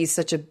it to be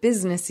such a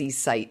businessy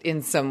site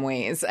in some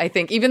ways, I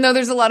think, even though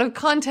there's a lot of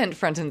content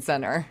front and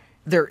center.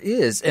 There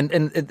is, and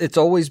it's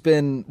always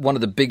been one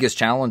of the biggest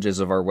challenges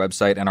of our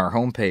website and our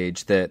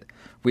homepage that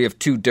we have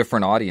 2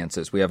 different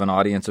audiences. We have an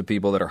audience of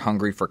people that are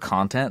hungry for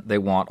content. They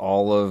want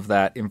all of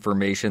that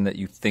information that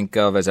you think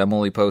of as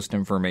Emily Post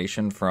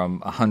information from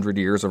 100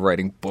 years of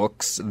writing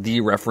books,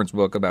 the reference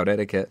book about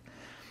etiquette.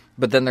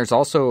 But then there's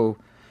also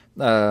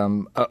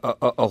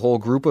a whole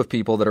group of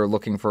people that are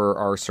looking for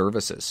our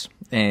services,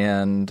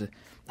 and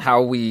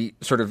how we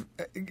sort of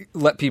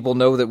let people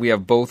know that we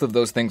have both of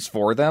those things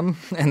for them,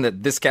 and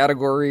that this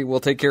category will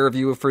take care of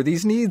you for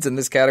these needs and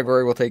this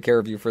category will take care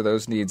of you for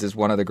those needs is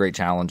one of the great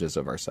challenges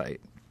of our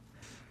site.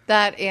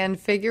 That and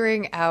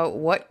figuring out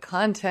what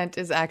content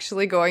is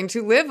actually going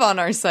to live on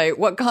our site,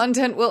 what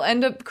content will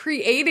end up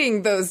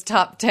creating those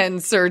top 10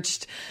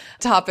 searched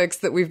topics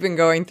that we've been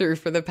going through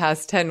for the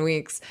past 10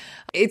 weeks.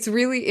 It's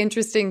really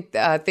interesting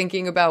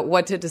thinking about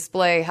what to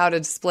display, how to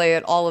display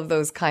it, all of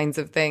those kinds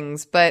of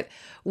things. But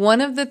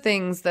one of the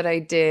things that I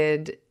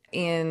did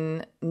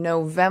in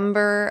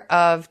November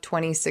of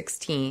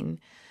 2016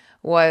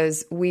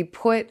 was we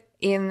put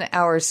in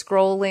our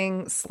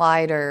scrolling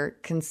slider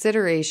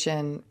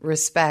consideration,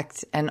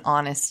 respect, and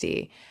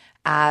honesty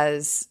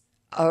as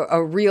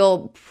a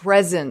real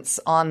presence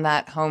on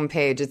that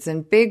homepage. It's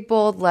in big,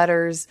 bold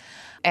letters.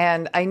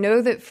 And I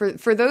know that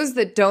for those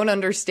that don't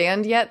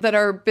understand yet that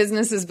our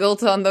business is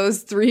built on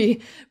those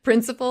 3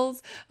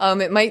 principles,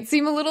 it might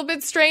seem a little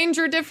bit strange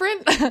or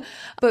different.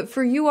 But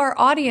for you, our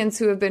audience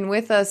who have been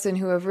with us and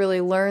who have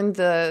really learned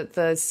the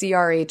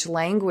CRH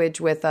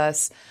language with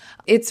us,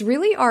 it's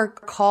really our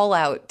call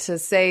out to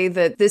say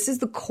that this is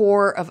the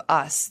core of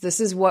us. This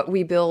is what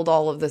we build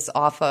all of this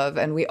off of.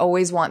 And we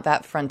always want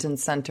that front and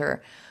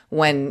center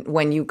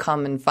when you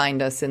come and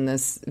find us in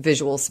this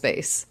visual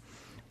space.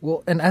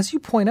 Well, and as you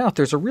point out,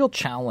 there's a real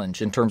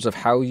challenge in terms of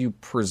how you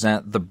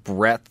present the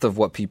breadth of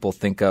what people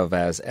think of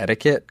as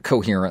etiquette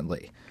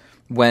coherently.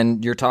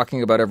 When you're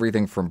talking about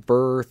everything from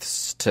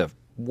births to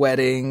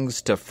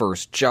weddings to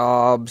first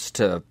jobs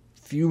to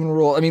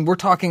funeral, I mean, we're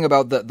talking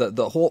about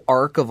the whole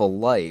arc of a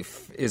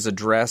life is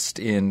addressed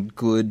in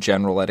good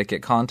general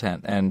etiquette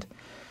content. And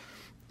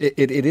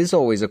it is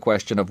always a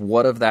question of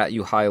what of that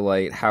you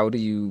highlight. How do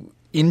you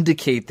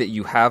indicate that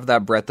you have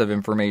that breadth of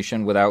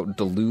information without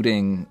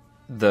diluting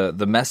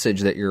the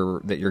message that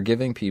you're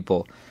giving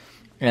people?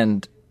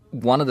 And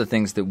one of the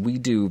things that we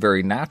do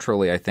very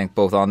naturally, I think,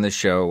 both on this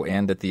show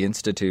and at the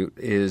Institute,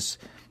 is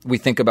we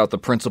think about the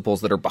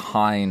principles that are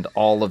behind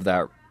all of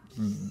that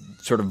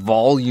sort of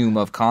volume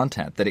of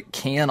content, that it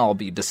can all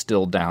be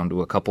distilled down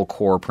to a couple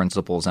core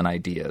principles and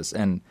ideas.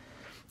 And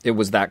it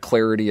was that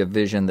clarity of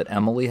vision that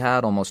Emily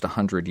had almost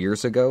 100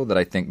 years ago that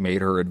I think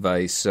made her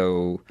advice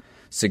so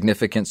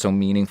significant, so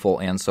meaningful,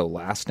 and so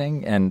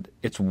lasting. And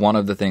it's one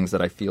of the things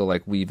that I feel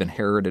like we've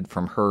inherited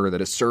from her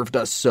that has served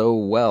us so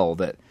well,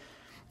 that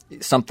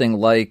something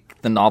like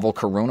the novel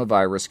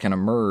coronavirus can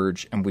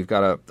emerge, and we've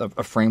got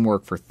a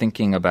framework for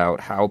thinking about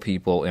how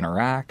people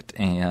interact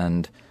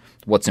and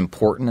what's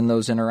important in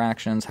those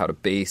interactions, how to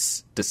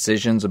base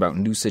decisions about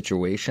new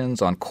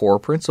situations on core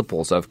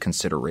principles of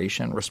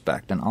consideration,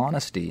 respect, and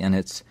honesty. And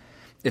it's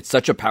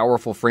such a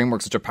powerful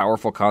framework, such a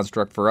powerful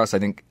construct for us. I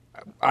think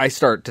I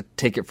start to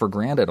take it for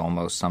granted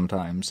almost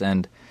sometimes.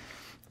 And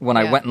when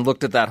I went and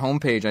looked at that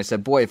homepage, I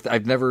said, boy, if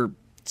I've never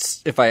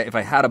if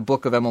I had a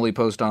book of Emily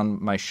Post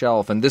on my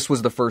shelf, and this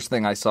was the first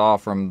thing I saw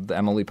from the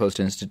Emily Post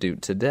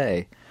Institute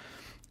today,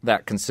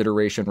 that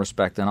consideration,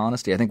 respect, and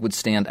honesty, I think would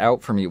stand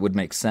out for me. It would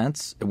make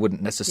sense. It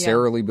wouldn't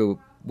necessarily be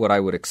what I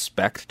would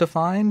expect to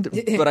find,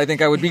 but I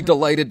think I would be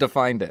delighted to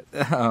find it.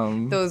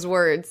 Those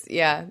words,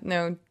 yeah,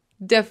 no,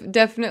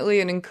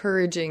 definitely an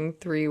encouraging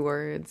 3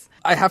 words.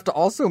 I have to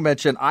also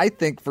mention, I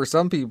think for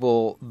some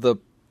people, the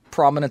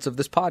prominence of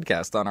this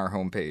podcast on our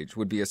homepage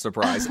would be a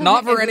surprise.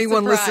 Not for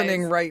anyone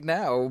listening right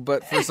now,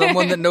 but for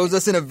someone that knows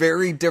us in a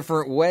very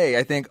different way.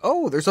 I think,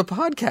 oh, there's a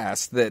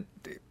podcast that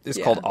is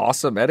called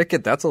Awesome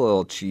Etiquette. That's a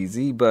little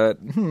cheesy, but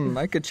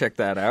I could check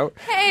that out.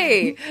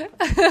 Hey!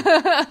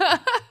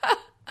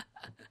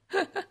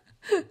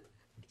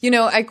 You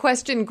know, I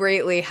questioned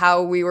greatly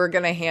how we were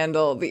going to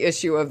handle the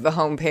issue of the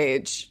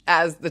homepage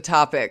as the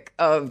topic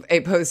of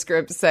a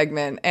postscript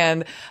segment.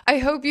 And I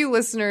hope you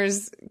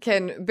listeners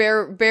can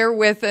bear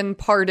with and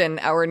pardon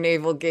our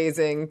navel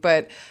gazing.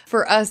 But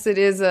for us,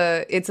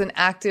 it's an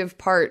active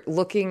part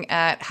looking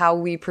at how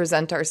we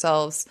present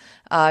ourselves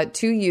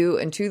to you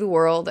and to the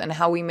world, and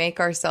how we make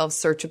ourselves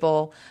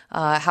searchable,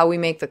 how we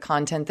make the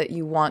content that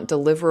you want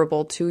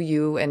deliverable to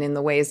you and in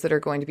the ways that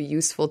are going to be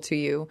useful to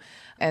you.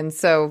 And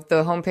so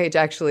the homepage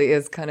actually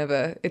is kind of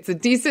it's a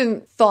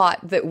decent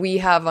thought that we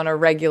have on a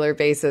regular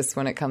basis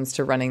when it comes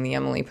to running the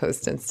Emily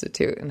Post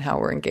Institute and how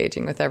we're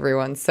engaging with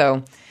everyone.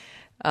 So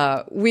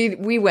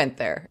we went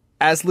there.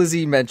 As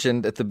Lizzie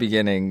mentioned at the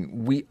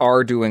beginning, we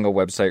are doing a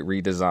website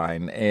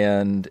redesign,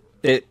 and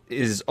it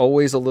is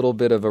always a little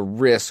bit of a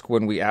risk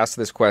when we ask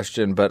this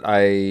question, but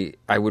I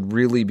would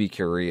really be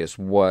curious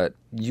what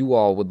you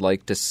all would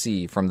like to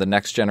see from the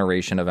next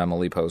generation of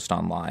Emily Post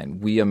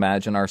Online. We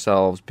imagine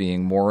ourselves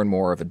being more and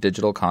more of a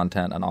digital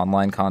content, an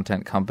online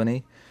content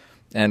company,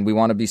 and we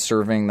want to be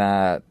serving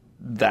that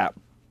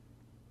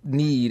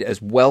need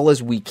as well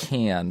as we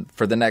can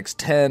for the next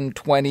 10,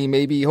 20,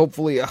 maybe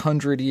hopefully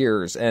 100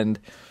 years. And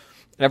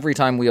every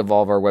time we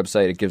evolve our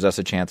website, it gives us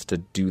a chance to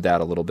do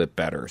that a little bit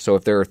better. So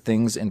if there are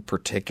things in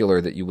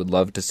particular that you would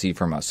love to see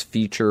from us,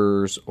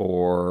 features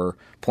or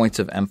points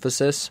of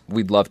emphasis,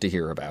 we'd love to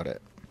hear about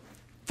it.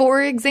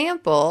 For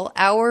example,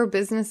 our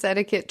Business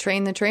Etiquette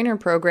Train the Trainer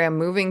program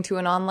moving to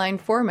an online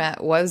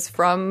format was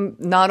from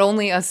not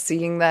only us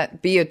seeing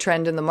that be a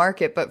trend in the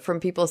market, but from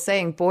people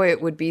saying, boy, it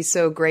would be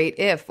so great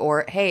if,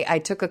 or hey, I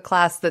took a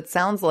class that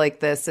sounds like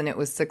this and it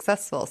was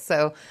successful.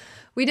 So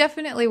we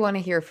definitely want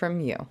to hear from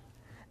you.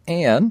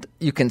 And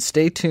you can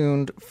stay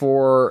tuned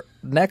for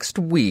next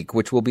week,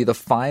 which will be the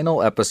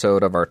final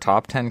episode of our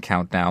Top 10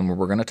 Countdown, where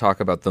we're going to talk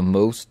about the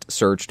most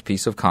searched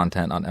piece of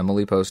content on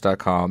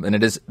emilypost.com. And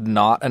it is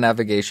not a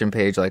navigation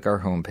page like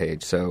our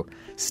homepage, so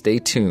stay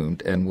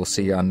tuned, and we'll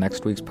see you on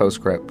next week's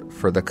Postscript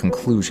for the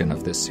conclusion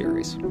of this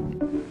series.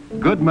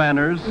 Good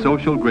manners,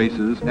 social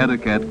graces,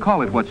 etiquette,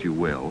 call it what you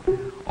will,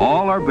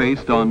 all are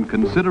based on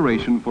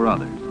consideration for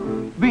others.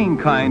 Being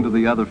kind to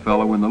the other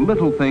fellow in the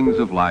little things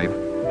of life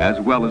as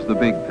well as the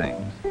big things.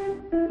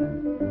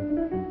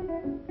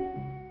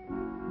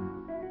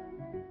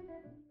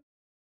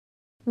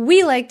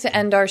 We like to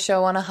end our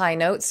show on a high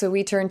note, so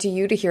we turn to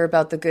you to hear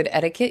about the good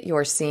etiquette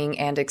you're seeing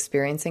and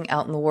experiencing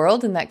out in the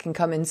world, and that can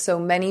come in so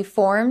many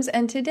forms.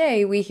 And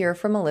today we hear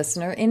from a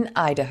listener in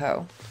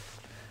Idaho.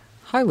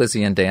 Hi,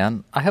 Lizzie and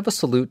Dan. I have a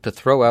salute to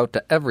throw out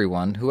to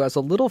everyone who has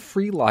a little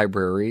free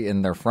library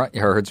in their front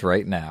yards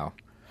right now.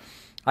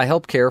 I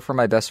help care for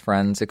my best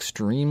friend's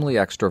extremely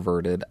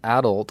extroverted,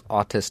 adult,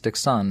 autistic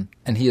son,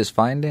 and he is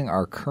finding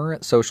our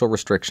current social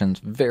restrictions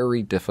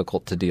very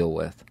difficult to deal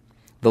with.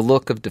 The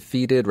look of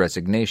defeated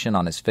resignation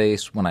on his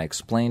face when I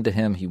explained to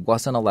him he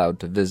wasn't allowed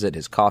to visit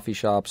his coffee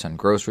shops and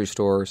grocery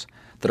stores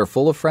that are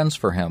full of friends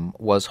for him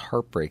was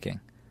heartbreaking.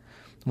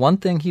 One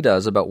thing he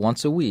does about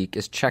once a week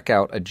is check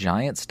out a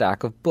giant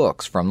stack of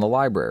books from the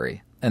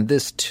library, and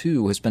this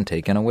too has been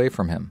taken away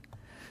from him.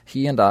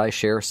 He and I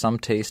share some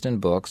taste in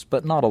books,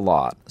 but not a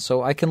lot,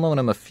 so I can loan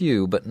him a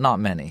few, but not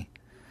many.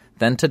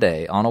 Then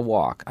today, on a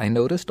walk, I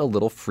noticed a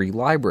little free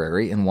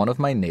library in one of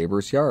my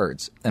neighbor's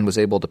yards, and was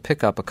able to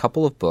pick up a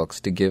couple of books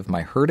to give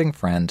my hurting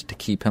friend to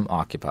keep him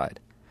occupied.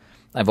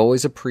 I've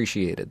always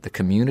appreciated the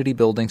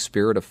community-building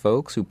spirit of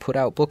folks who put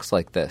out books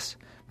like this,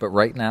 but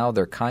right now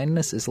their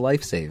kindness is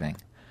life-saving.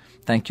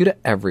 Thank you to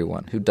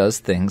everyone who does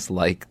things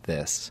like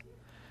this.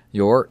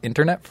 Your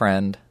internet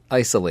friend,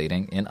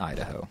 Isolating in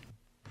Idaho.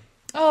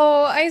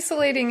 Oh,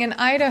 Isolating in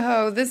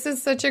Idaho. This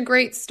is such a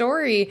great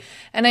story.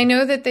 And I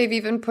know that they've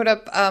even put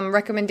up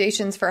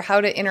recommendations for how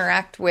to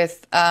interact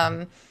with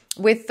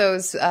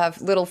those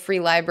little free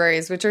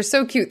libraries, which are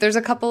so cute. There's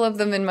a couple of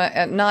them in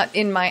my, not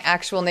in my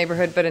actual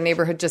neighborhood, but a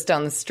neighborhood just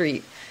down the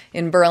street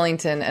in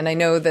Burlington. And I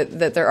know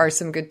that there are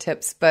some good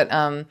tips, but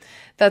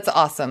that's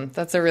awesome.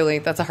 That's a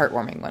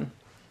heartwarming one.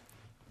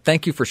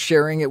 Thank you for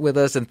sharing it with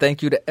us, and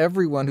thank you to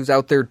everyone who's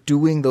out there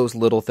doing those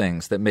little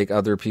things that make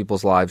other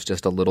people's lives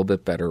just a little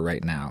bit better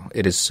right now.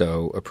 It is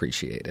so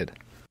appreciated.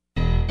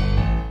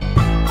 And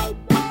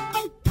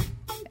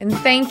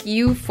thank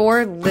you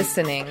for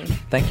listening.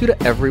 Thank you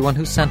to everyone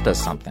who sent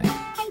us something.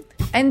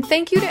 And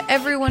thank you to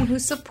everyone who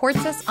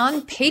supports us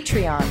on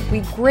Patreon. We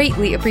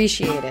greatly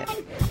appreciate it.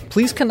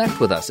 Please connect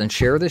with us and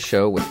share this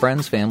show with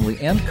friends, family,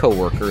 and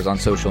coworkers on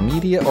social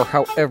media or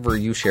however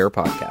you share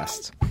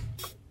podcasts.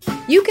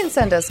 You can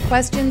send us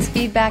questions,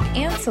 feedback,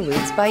 and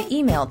salutes by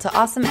email to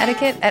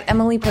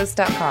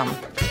awesomeetiquette@emilypost.com.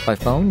 By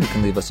phone, you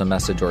can leave us a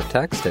message or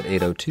text at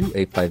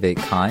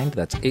 802-858-KIND.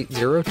 That's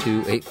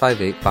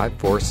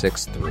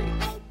 802-858-5463.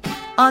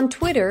 On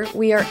Twitter,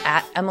 we are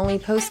at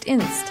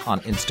EmilyPostInst. On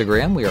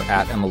Instagram, we are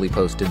at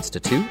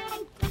EmilyPostInstitute.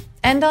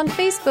 And on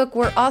Facebook,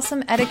 we're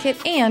Awesome Etiquette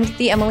and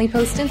the Emily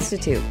Post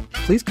Institute.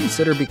 Please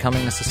consider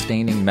becoming a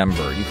sustaining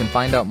member. You can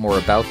find out more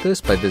about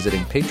this by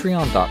visiting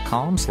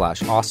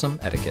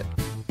patreon.com/awesomeetiquette.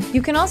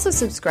 You can also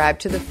subscribe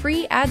to the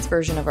free ads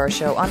version of our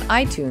show on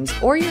iTunes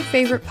or your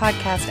favorite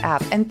podcast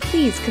app, and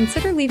please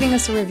consider leaving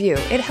us a review.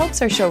 It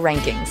helps our show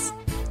rankings.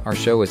 Our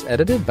show is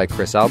edited by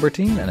Chris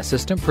Albertine and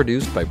assistant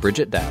produced by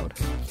Bridget Dowd.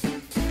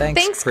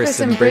 Thanks, Chris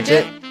and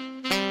Bridget.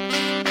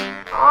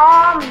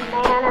 Aw,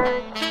 manners.